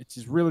important. It's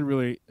just really,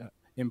 really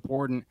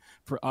important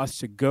for us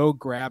to go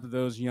grab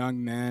those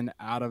young men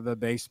out of the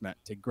basement,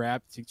 to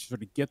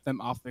sort of get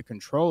them off the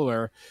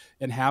controller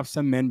and have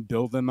some men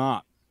build them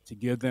up, to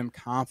give them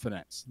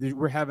confidence.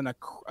 We're having a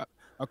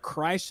a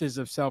crisis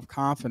of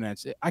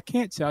self-confidence. I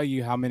can't tell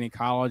you how many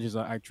colleges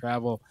I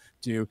travel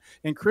to,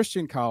 and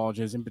Christian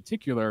colleges in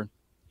particular,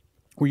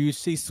 where you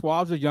see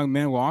swaths of young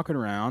men walking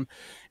around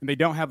and they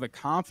don't have the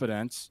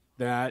confidence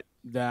that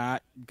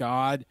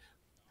God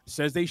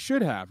says they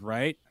should have,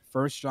 right?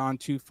 1 John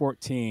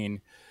 2:14,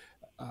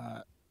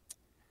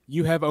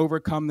 you have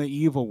overcome the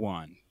evil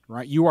one,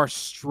 right? You are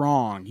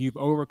strong. You've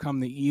overcome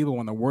the evil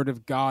one. The word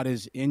of God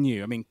is in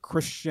you. I mean,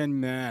 Christian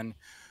men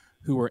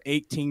who are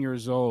 18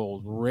 years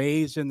old,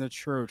 raised in the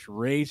church,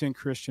 raised in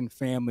Christian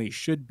families,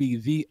 should be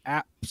the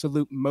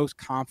absolute most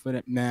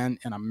confident men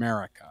in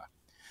America.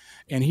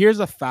 And here's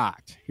a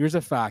fact. Here's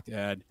a fact,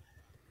 Ed.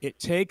 It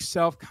takes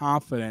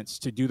self-confidence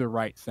to do the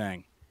right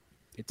thing.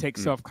 It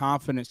takes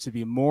self-confidence to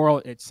be moral.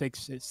 It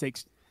takes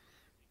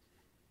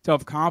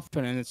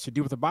self-confidence to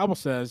do what the Bible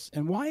says.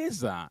 And why is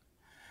that?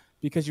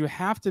 Because you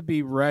have to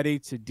be ready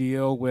to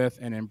deal with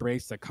and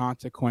embrace the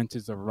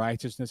consequences of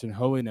righteousness and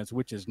holiness,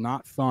 which is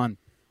not fun.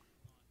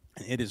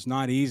 It is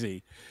not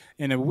easy.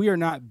 And if we are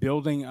not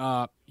building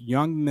up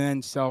young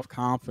men's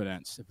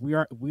self-confidence, if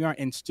we are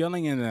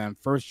instilling in them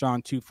 1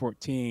 John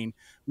 2:14,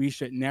 we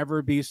should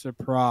never be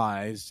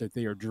surprised that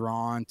they are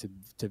drawn to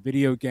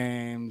video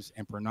games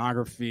and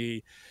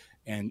pornography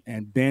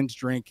and binge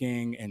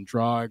drinking and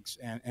drugs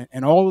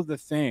and all of the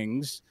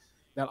things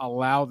that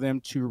allow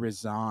them to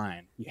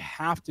resign. We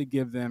have to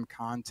give them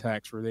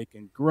context where they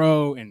can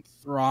grow and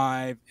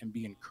thrive and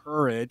be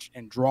encouraged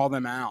and draw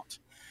them out.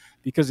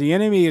 Because the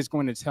enemy is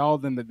going to tell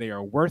them that they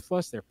are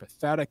worthless, they're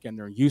pathetic, and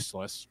they're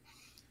useless.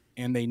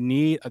 And they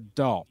need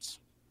adults,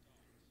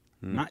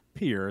 not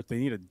peers. They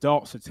need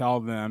adults to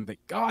tell them that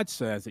God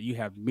says that you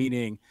have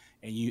meaning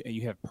and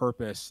you have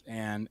purpose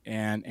and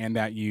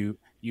that you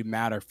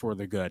matter for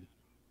the good.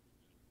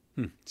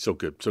 So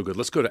good. So good.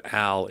 Let's go to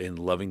Al in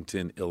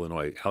Lovington,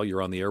 Illinois. Al,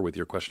 you're on the air with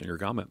your question or your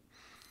comment.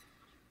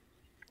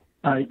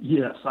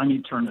 Yes, I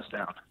need to turn this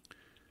down.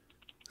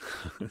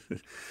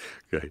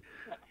 Okay.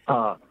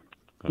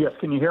 Yes,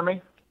 can you hear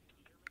me?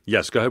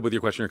 Yes, go ahead with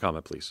your question or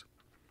comment, please.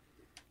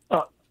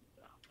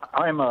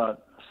 I'm a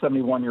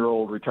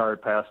 71-year-old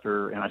retired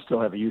pastor, and I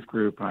still have a youth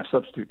group, and I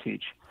substitute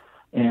teach.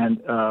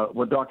 And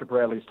what Dr.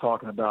 Bradley's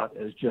talking about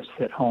has just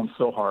hit home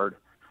so hard.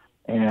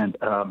 And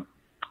I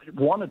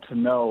wanted to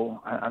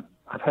know,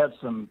 I've had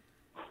some,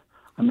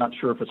 I'm not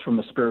sure if it's from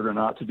the Spirit or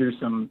not, to do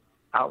some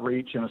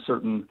outreach in a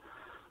certain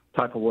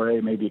type of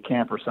way, maybe a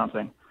camp or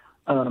something.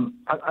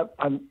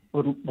 I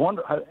would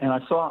wonder, and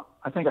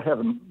I think I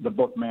have the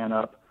book Man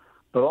Up,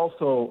 but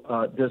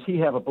also does he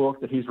have a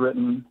book that he's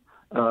written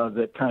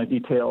that kind of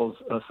details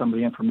some of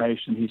the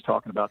information he's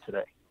talking about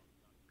today?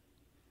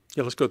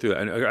 Yeah, let's go through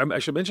that. And I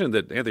should mention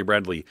that Anthony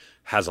Bradley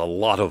has a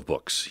lot of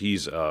books.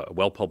 He's a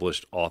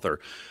well-published author.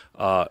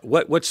 So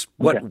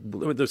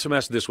I'm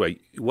ask it this way.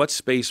 What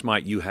space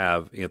might you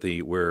have,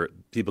 Anthony, where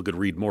people could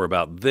read more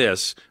about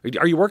this?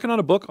 Are you working on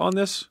a book on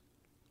this?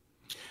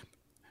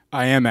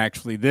 I am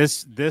actually.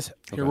 This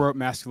Heroic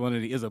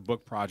Masculinity is a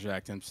book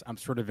project, and I'm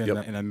sort of in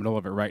the middle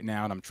of it right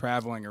now, and I'm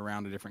traveling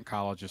around to different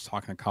colleges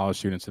talking to college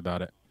students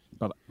about it,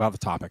 about the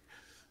topic.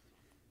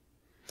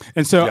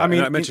 And so, I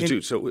mean, I mentioned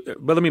too. So,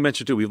 but let me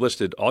mention too. We've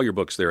listed all your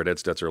books there at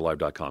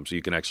edstetzerlive.com, so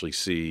you can actually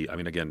see. I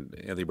mean, again,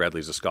 Anthony Bradley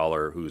is a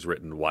scholar who's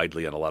written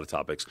widely on a lot of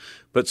topics.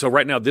 But so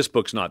right now, this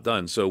book's not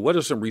done. So, what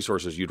are some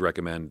resources you'd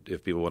recommend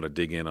if people want to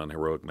dig in on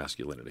heroic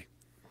masculinity?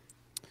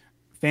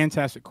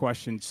 Fantastic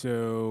question.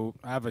 So,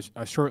 I have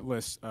a short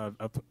list of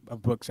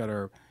books that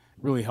are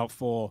really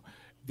helpful.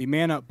 The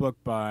Man Up book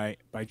by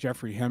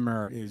Jeffrey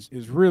Hemmer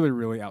is really,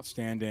 really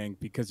outstanding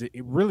because it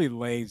really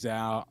lays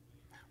out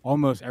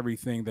almost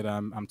everything that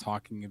I'm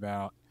talking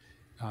about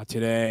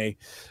today.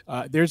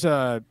 There's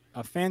a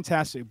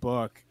fantastic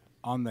book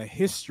on the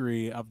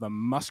history of the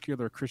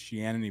muscular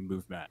Christianity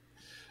movement,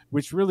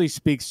 which really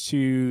speaks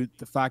to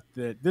the fact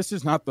that this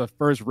is not the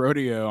first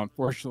rodeo,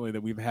 unfortunately,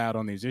 that we've had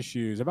on these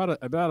issues. About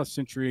a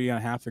century and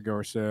a half ago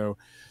or so,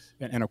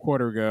 and a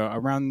quarter ago,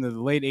 around the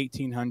late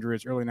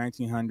 1800s, early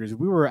 1900s,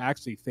 we were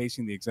actually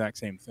facing the exact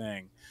same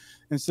thing.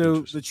 And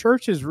so the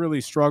church has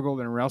really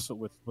struggled and wrestled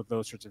with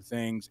those sorts of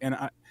things. And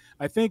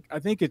I think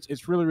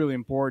it's really, really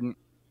important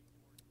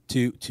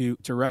to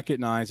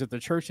recognize that the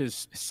church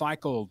has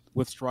cycled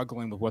with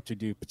struggling with what to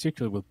do,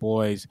 particularly with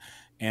boys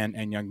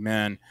and young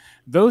men.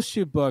 Those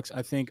two books,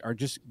 I think, are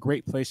just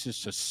great places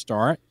to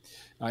start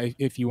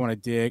if you want to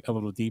dig a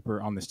little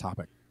deeper on this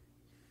topic.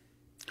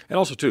 And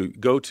also, too, if you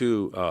go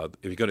to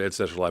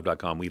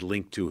edstetzerlive.com, we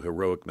link to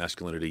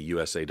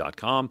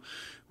heroicmasculinityusa.com,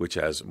 which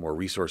has more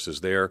resources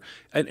there.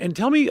 And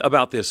tell me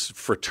about this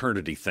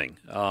fraternity thing,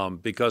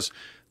 because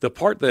the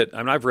part that,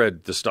 I've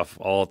read the stuff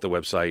all at the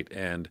website,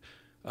 and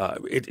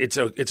it's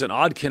an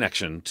odd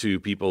connection to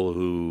people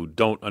who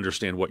don't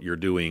understand what you're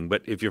doing.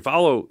 But if you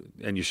follow,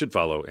 and you should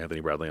follow Anthony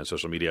Bradley on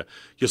social media,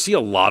 you'll see a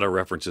lot of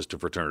references to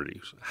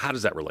fraternities. How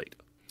does that relate?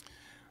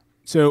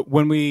 So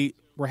when we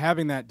were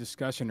having that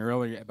discussion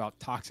earlier about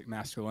toxic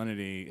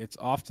masculinity, it's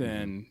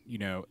often,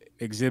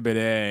 exhibit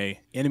A,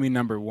 enemy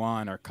number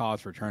one are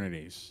college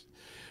fraternities.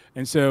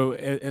 And so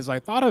as I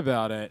thought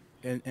about it,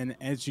 and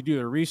as you do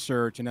the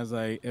research, and as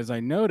I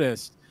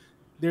noticed,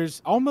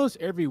 there's almost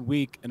every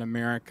week in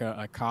America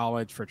a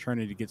college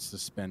fraternity gets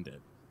suspended.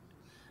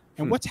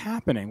 And what's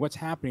happening?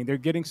 They're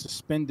getting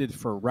suspended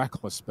for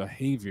reckless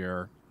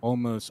behavior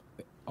almost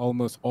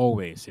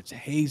always. It's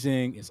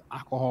hazing, it's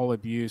alcohol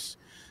abuse,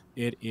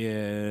 it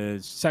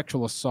is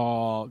sexual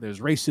assault, there's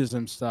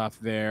racism stuff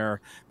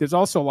there. There's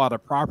also a lot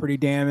of property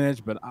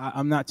damage, but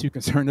I'm not too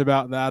concerned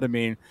about that. I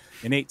mean,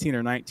 an 18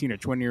 or 19 or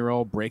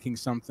 20-year-old breaking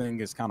something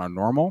is kind of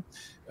normal.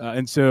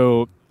 And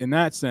so in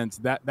that sense,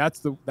 that's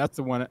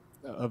the one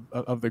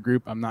of the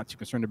group I'm not too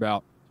concerned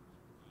about.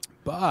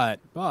 But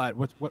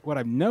what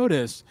I've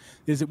noticed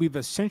is that we've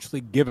essentially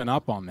given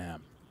up on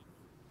them.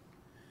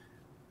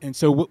 And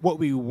so what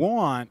we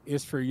want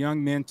is for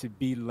young men to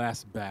be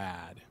less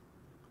bad.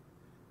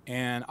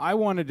 And I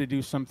wanted to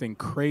do something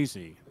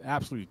crazy,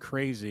 absolutely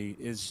crazy,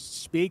 is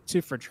speak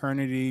to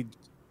fraternity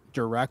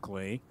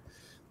directly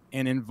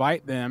and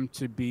invite them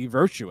to be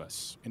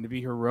virtuous and to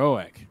be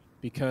heroic,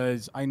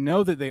 because I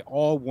know that they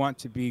all want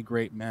to be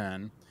great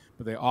men,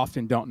 but they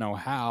often don't know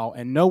how,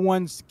 and no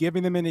one's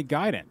giving them any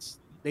guidance.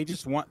 They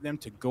just want them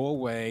to go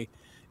away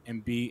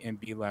and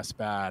be less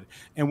bad.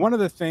 And one of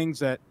the things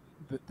that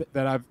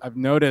I've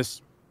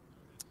noticed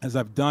as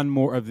I've done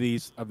more of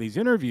these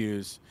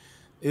interviews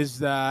is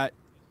that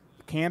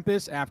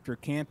campus after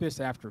campus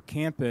after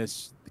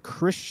campus,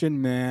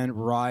 Christian men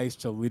rise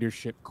to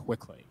leadership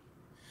quickly.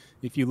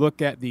 If you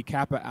look at the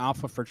Kappa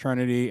Alpha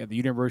fraternity at the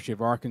University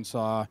of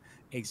Arkansas,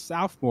 a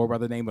sophomore by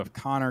the name of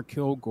Connor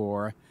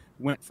Kilgore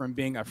went from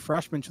being a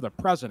freshman to the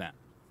president.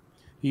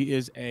 He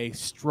is a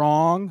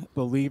strong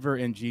believer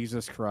in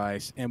Jesus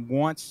Christ and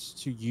wants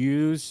to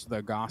use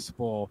the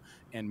gospel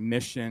and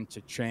mission to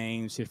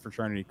change his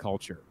fraternity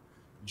culture.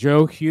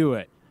 Joe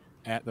Hewitt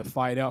at the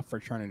Phi Delta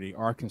fraternity,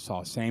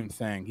 Arkansas, same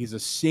thing. He's a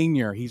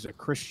senior. He's a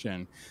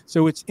Christian.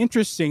 So it's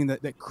interesting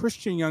that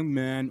Christian young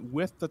men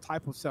with the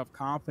type of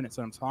self-confidence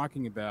that I'm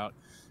talking about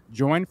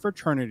join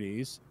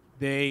fraternities.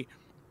 They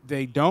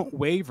don't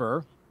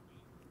waver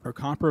or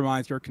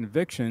compromise their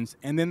convictions.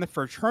 And then the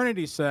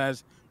fraternity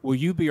says, will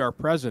you be our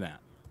president?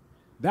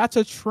 That's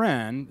a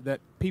trend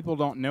that people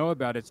don't know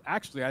about. It's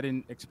actually, I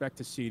didn't expect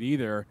to see it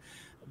either.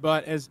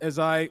 But as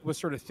I was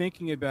sort of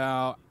thinking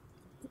about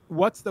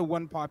what's the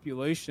one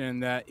population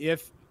that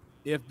if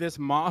this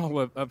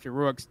model of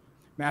heroic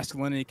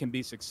masculinity can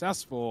be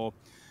successful,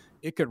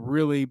 it could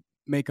really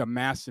make a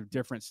massive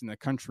difference in the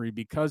country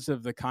because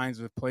of the kinds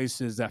of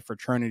places that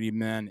fraternity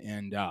men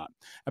end up.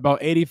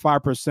 About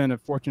 85% of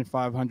Fortune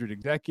 500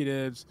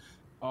 executives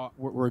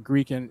were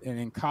Greek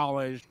in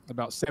college.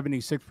 About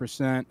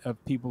 76%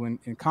 of people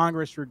in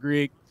Congress were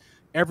Greek.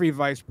 Every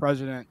vice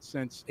president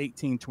since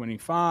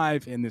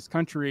 1825 in this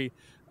country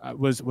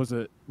was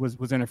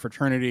in a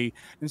fraternity.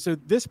 And so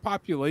this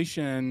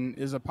population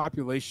is a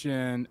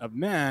population of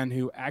men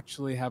who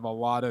actually have a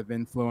lot of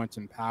influence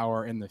and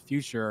power in the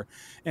future.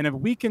 And if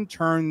we can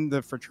turn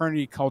the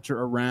fraternity culture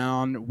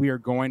around, we are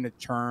going to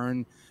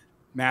turn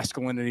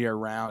masculinity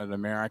around in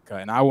America.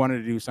 And I wanted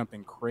to do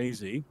something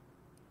crazy,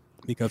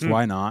 because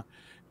why not?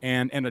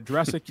 And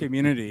address a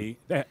community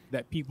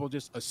that people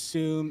just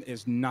assume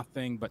is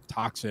nothing but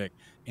toxic,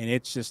 and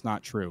it's just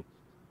not true.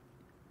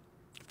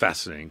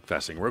 Fascinating.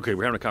 We're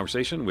having a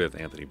conversation with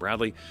Anthony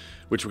Bradley,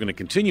 which we're going to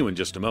continue in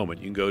just a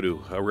moment. You can go to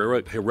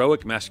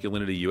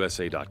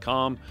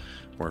heroicmasculinityusa.com.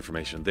 More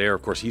information there.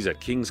 Of course, he's at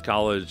King's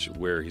College,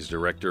 where he's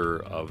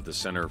director of the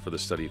Center for the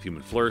Study of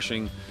Human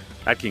Flourishing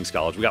at King's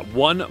College. We got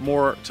one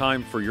more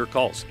time for your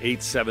calls,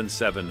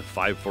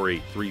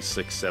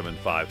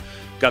 877-548-3675.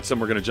 Got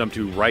some we're going to jump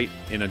to right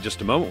in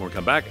just a moment when we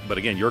come back. But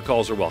again, your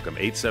calls are welcome,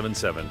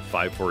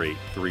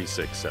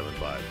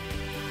 877-548-3675.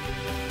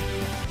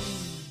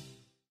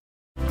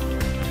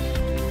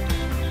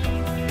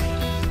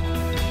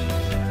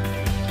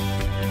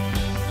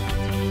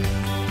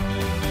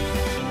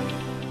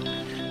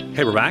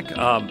 Hey, we're back.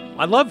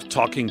 I love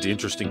talking to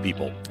interesting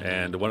people,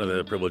 and one of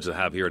the privileges I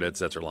have here at Ed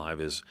Setzer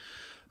Live is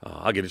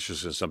I'll get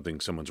interested in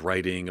something someone's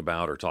writing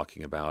about or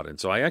talking about. And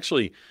so I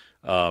actually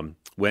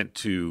went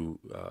to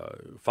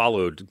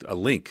followed a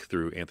link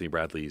through Anthony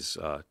Bradley's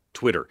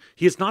Twitter.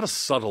 He is not a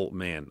subtle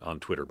man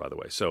on Twitter, by the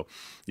way, so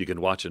you can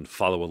watch and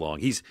follow along.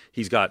 He's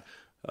got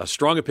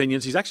strong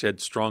opinions. He's actually had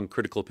strong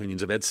critical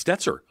opinions of Ed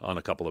Stetzer on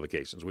a couple of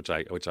occasions, which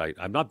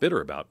I'm not bitter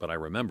about, but I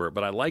remember.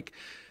 But I like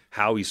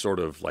how he sort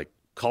of like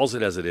calls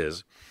it as it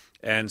is.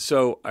 And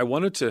so I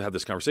wanted to have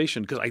this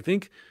conversation because I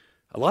think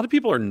a lot of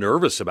people are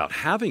nervous about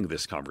having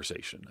this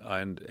conversation.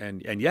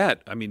 And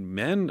yet, I mean,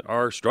 men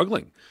are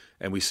struggling,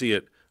 and we see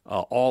it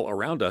all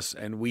around us,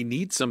 and we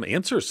need some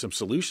answers, some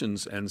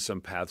solutions, and some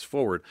paths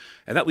forward.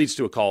 And that leads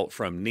to a call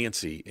from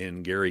Nancy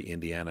in Gary,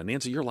 Indiana.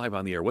 Nancy, you're live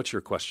on the air. What's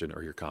your question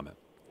or your comment?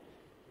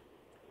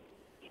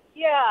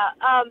 Yeah,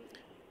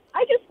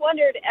 I just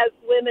wondered, as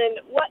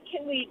women, what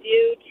can we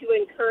do to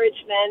encourage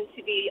men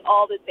to be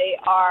all that they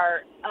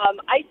are?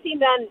 I see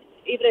men,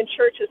 even in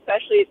church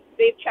especially,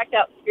 they've checked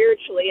out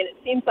spiritually, and it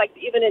seems like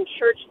even in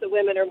church the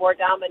women are more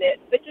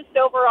dominant. But just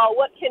overall,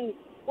 what can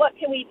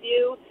we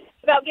do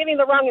without giving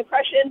the wrong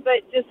impression,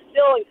 but just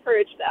still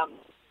encourage them?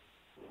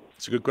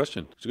 It's a good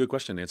question. It's a good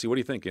question, Nancy. What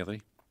do you think,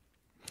 Anthony?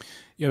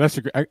 Yeah,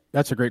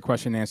 that's a great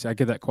question, Nancy. I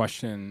get that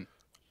question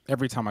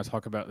every time I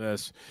talk about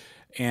this,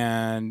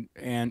 and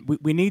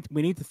we need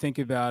to think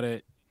about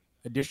it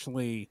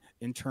additionally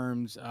in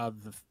terms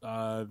of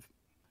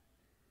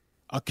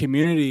a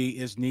community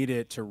is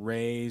needed to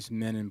raise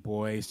men and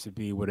boys to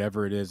be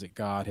whatever it is that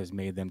God has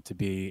made them to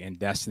be and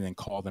destined and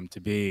called them to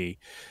be.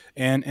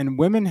 And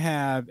women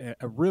have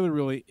a really,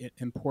 really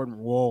important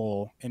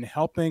role in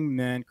helping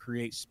men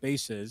create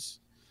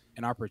spaces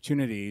and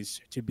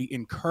opportunities to be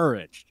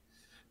encouraged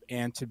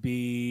and to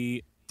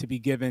be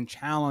given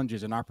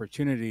challenges and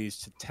opportunities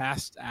to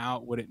test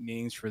out what it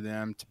means for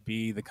them to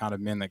be the kind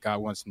of men that God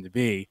wants them to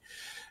be.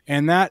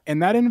 And that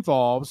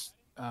involves,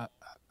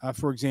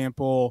 for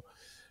example,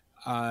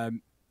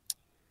 in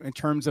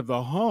terms of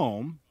the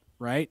home,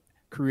 right?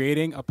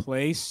 Creating a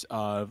place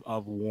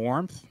of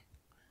warmth,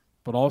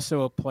 but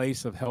also a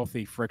place of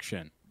healthy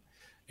friction.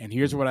 And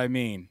here's what I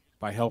mean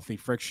by healthy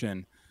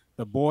friction.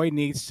 The boy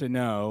needs to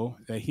know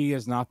that he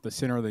is not the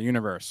center of the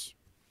universe.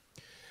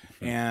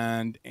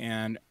 And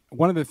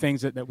one of the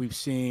things that we've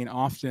seen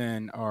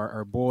often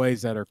are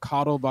boys that are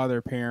coddled by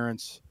their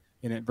parents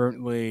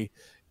inadvertently.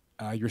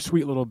 Your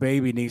sweet little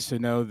baby needs to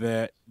know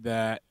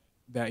that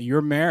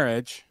your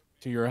marriage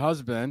to your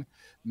husband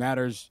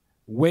matters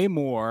way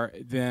more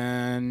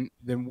than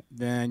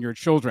your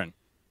children.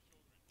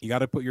 You got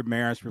to put your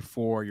marriage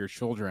before your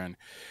children,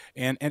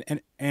 and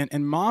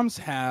moms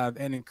have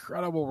an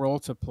incredible role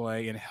to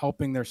play in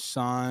helping their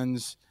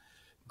sons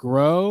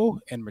grow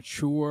and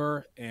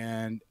mature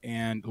and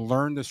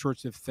learn the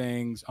sorts of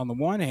things on the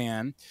one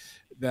hand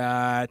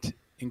that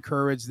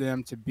encourage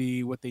them to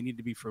be what they need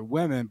to be for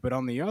women, but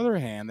on the other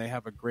hand, they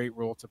have a great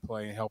role to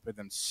play in helping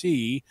them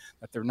see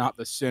that they're not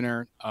the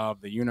center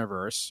of the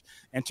universe,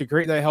 and to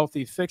create that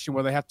healthy fiction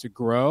where they have to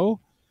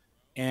grow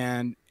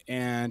and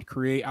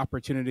create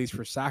opportunities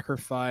for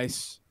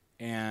sacrifice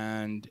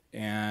and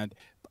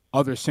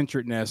other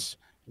centeredness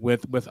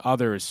with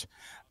others.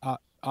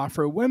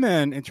 For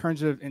women, in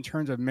terms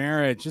of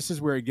marriage, this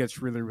is where it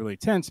gets really, really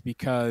tense,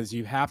 because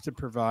you have to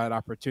provide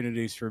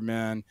opportunities for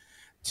men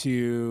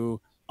to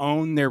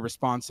own their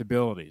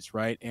responsibilities,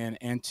 right?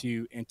 And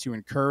to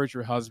encourage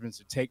your husbands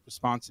to take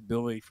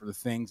responsibility for the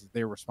things that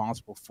they're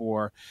responsible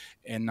for,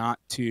 and not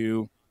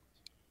to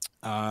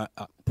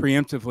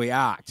preemptively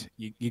act.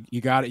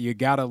 You got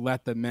to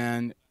let the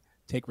men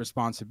take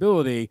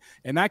responsibility,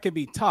 and that can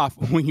be tough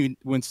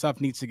when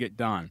stuff needs to get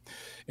done,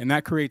 and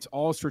that creates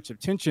all sorts of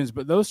tensions.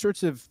 But those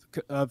sorts of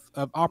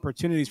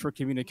opportunities for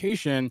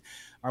communication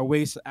are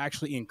ways to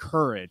actually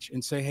encourage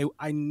and say, hey,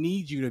 I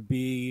need you to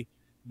be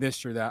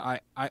this or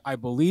that. I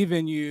believe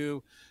in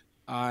you.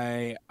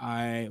 I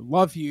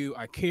love you.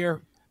 I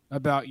care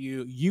about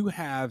you. You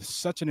have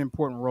such an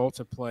important role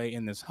to play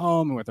in this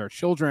home and with our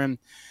children.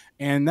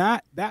 And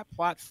that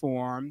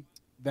platform,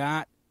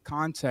 that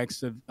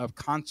context of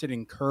constant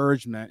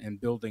encouragement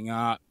and building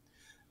up,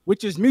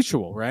 which is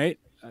mutual, right?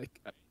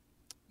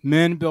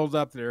 Men build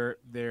up their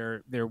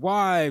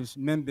wives,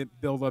 men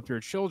build up their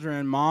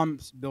children,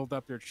 moms build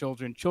up their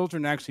children,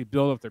 children actually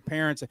build up their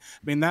parents. I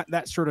mean,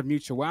 that sort of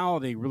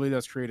mutuality really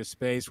does create a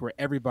space where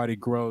everybody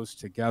grows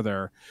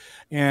together.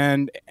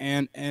 And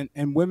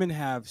women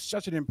have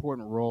such an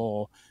important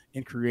role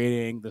in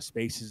creating the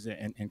spaces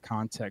and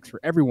context for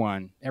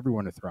everyone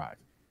to thrive.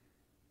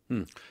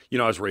 You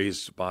know, I was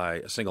raised by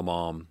a single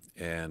mom,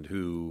 and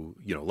who,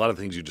 you know, a lot of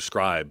the things you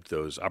described,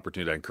 those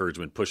opportunity,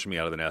 encouragement, pushing me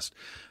out of the nest,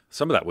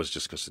 some of that was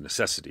just because of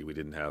necessity. We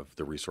didn't have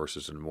the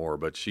resources and more,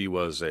 but she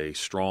was a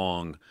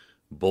strong,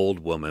 bold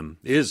woman,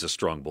 is a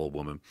strong, bold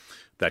woman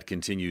that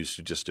continues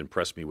to just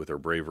impress me with her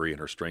bravery and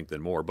her strength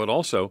and more, but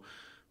also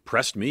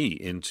pressed me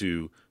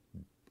into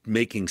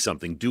making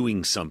something,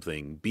 doing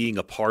something, being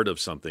a part of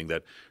something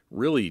that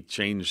really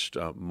changed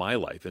my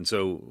life. And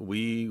so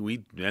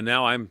and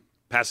now I'm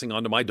passing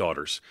on to my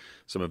daughters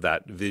some of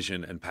that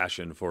vision and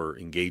passion for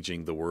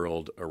engaging the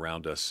world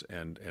around us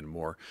and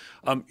more.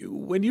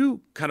 When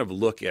you kind of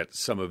look at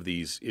some of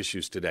these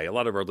issues today, a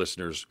lot of our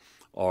listeners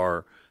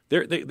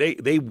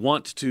they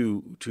want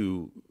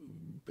to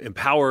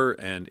empower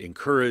and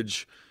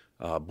encourage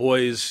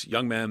boys,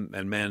 young men,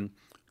 and men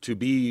to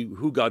be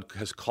who God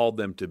has called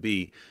them to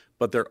be,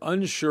 but they're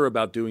unsure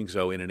about doing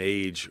so in an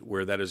age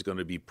where that is going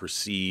to be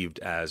perceived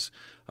as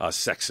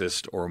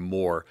sexist or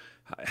more.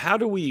 How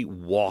do we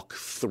walk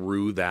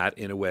through that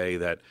in a way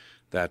that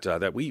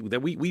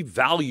we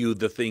value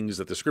the things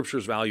that the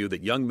scriptures value,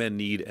 that young men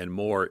need and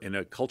more, in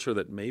a culture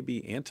that may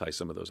be anti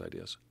some of those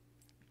ideas?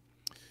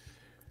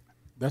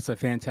 That's a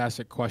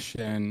fantastic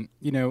question.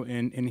 You know,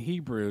 in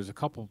Hebrews, a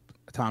couple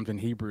times in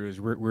Hebrews,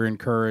 we're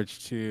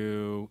encouraged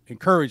to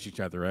encourage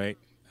each other, right?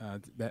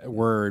 That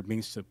word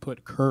means to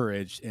put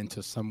courage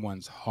into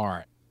someone's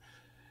heart.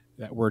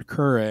 That word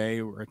courage,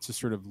 or it's a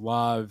sort of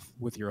love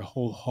with your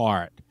whole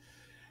heart.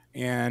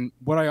 And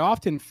what I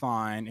often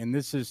find, and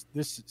this is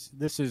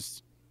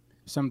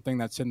something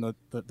that's in the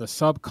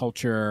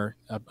subculture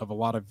of a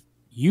lot of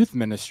youth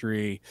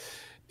ministry,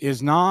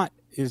 is not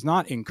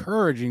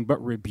encouraging,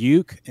 but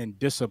rebuke and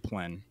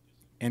discipline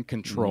and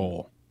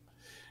control.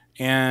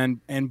 And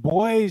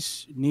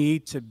boys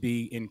need to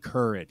be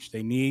encouraged.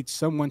 They need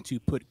someone to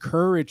put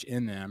courage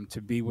in them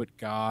to be what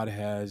God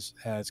has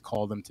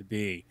called them to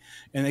be.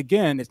 And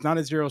again, it's not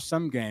a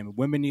zero-sum game.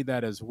 Women need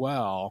that as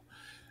well.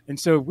 And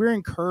so we're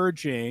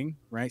encouraging,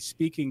 right,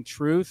 speaking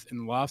truth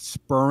and love,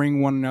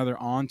 spurring one another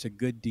on to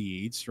good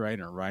deeds, right,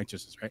 or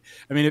righteousness, right?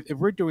 I mean, if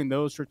we're doing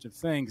those sorts of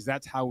things,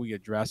 that's how we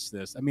address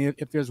this. I mean,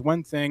 if there's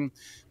one thing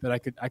that I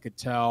could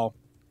tell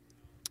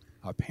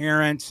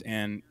parents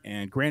and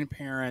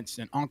grandparents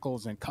and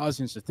uncles and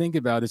cousins to think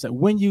about is that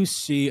when you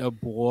see a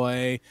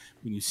boy,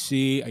 when you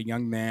see a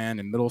young man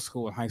in middle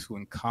school and high school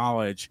and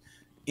college,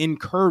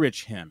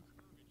 encourage him.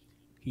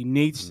 He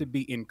needs to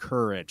be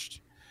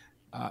encouraged.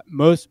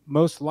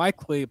 Most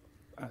likely,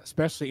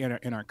 especially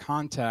in our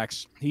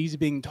context, he's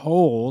being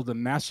told the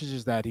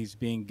messages that he's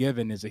being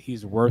given is that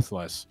he's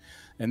worthless.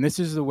 And this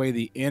is the way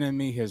the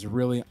enemy has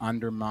really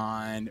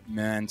undermined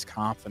men's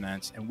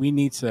confidence. And we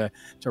need to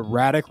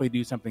radically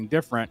do something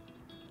different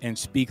and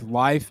speak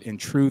life and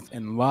truth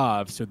and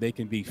love so they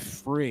can be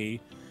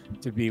free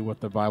to be what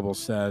the Bible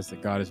says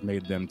that God has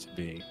made them to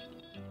be.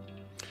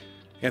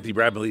 Anthony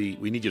Bradley,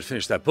 we need you to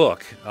finish that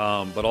book,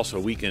 but also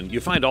you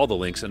find all the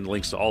links and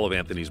links to all of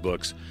Anthony's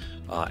books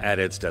at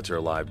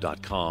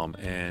edstetzerlive.com.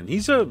 And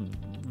he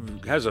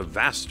has a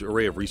vast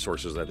array of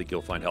resources that I think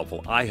you'll find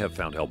helpful. I have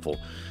found helpful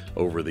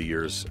over the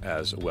years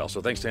as well.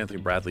 So thanks to Anthony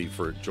Bradley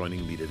for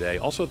joining me today.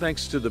 Also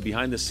thanks to the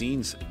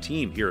behind-the-scenes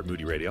team here at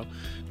Moody Radio,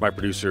 my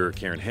producer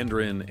Karen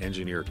Hendren,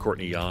 engineer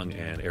Courtney Young,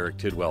 and Eric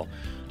Tidwell.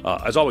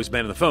 As always,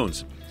 man in the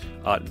phones.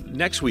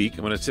 Next week,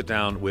 I'm going to sit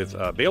down with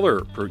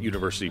Baylor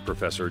University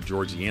professor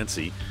George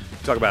Yancey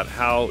to talk about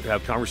how to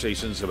have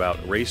conversations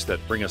about race that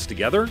bring us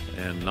together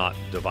and not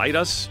divide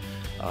us,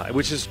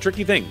 which is a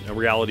tricky thing, a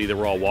reality that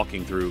we're all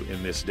walking through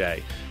in this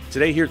day. To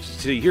hear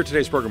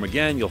today's program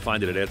again, you'll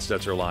find it at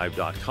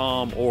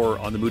edstetzerlive.com or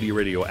on the Moody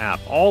Radio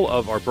app. All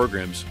of our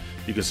programs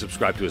you can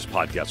subscribe to as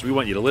podcasts. We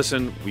want you to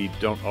listen. We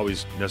don't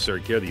always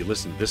necessarily care that you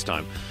listen this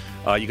time.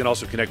 You can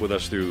also connect with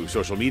us through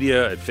social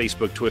media at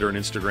Facebook, Twitter, and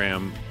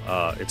Instagram.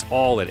 It's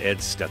all at Ed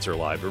Stetzer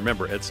Live.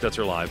 Remember, Ed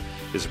Stetzer Live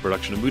is a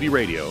production of Moody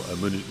Radio, a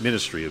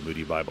ministry of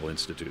Moody Bible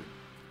Institute.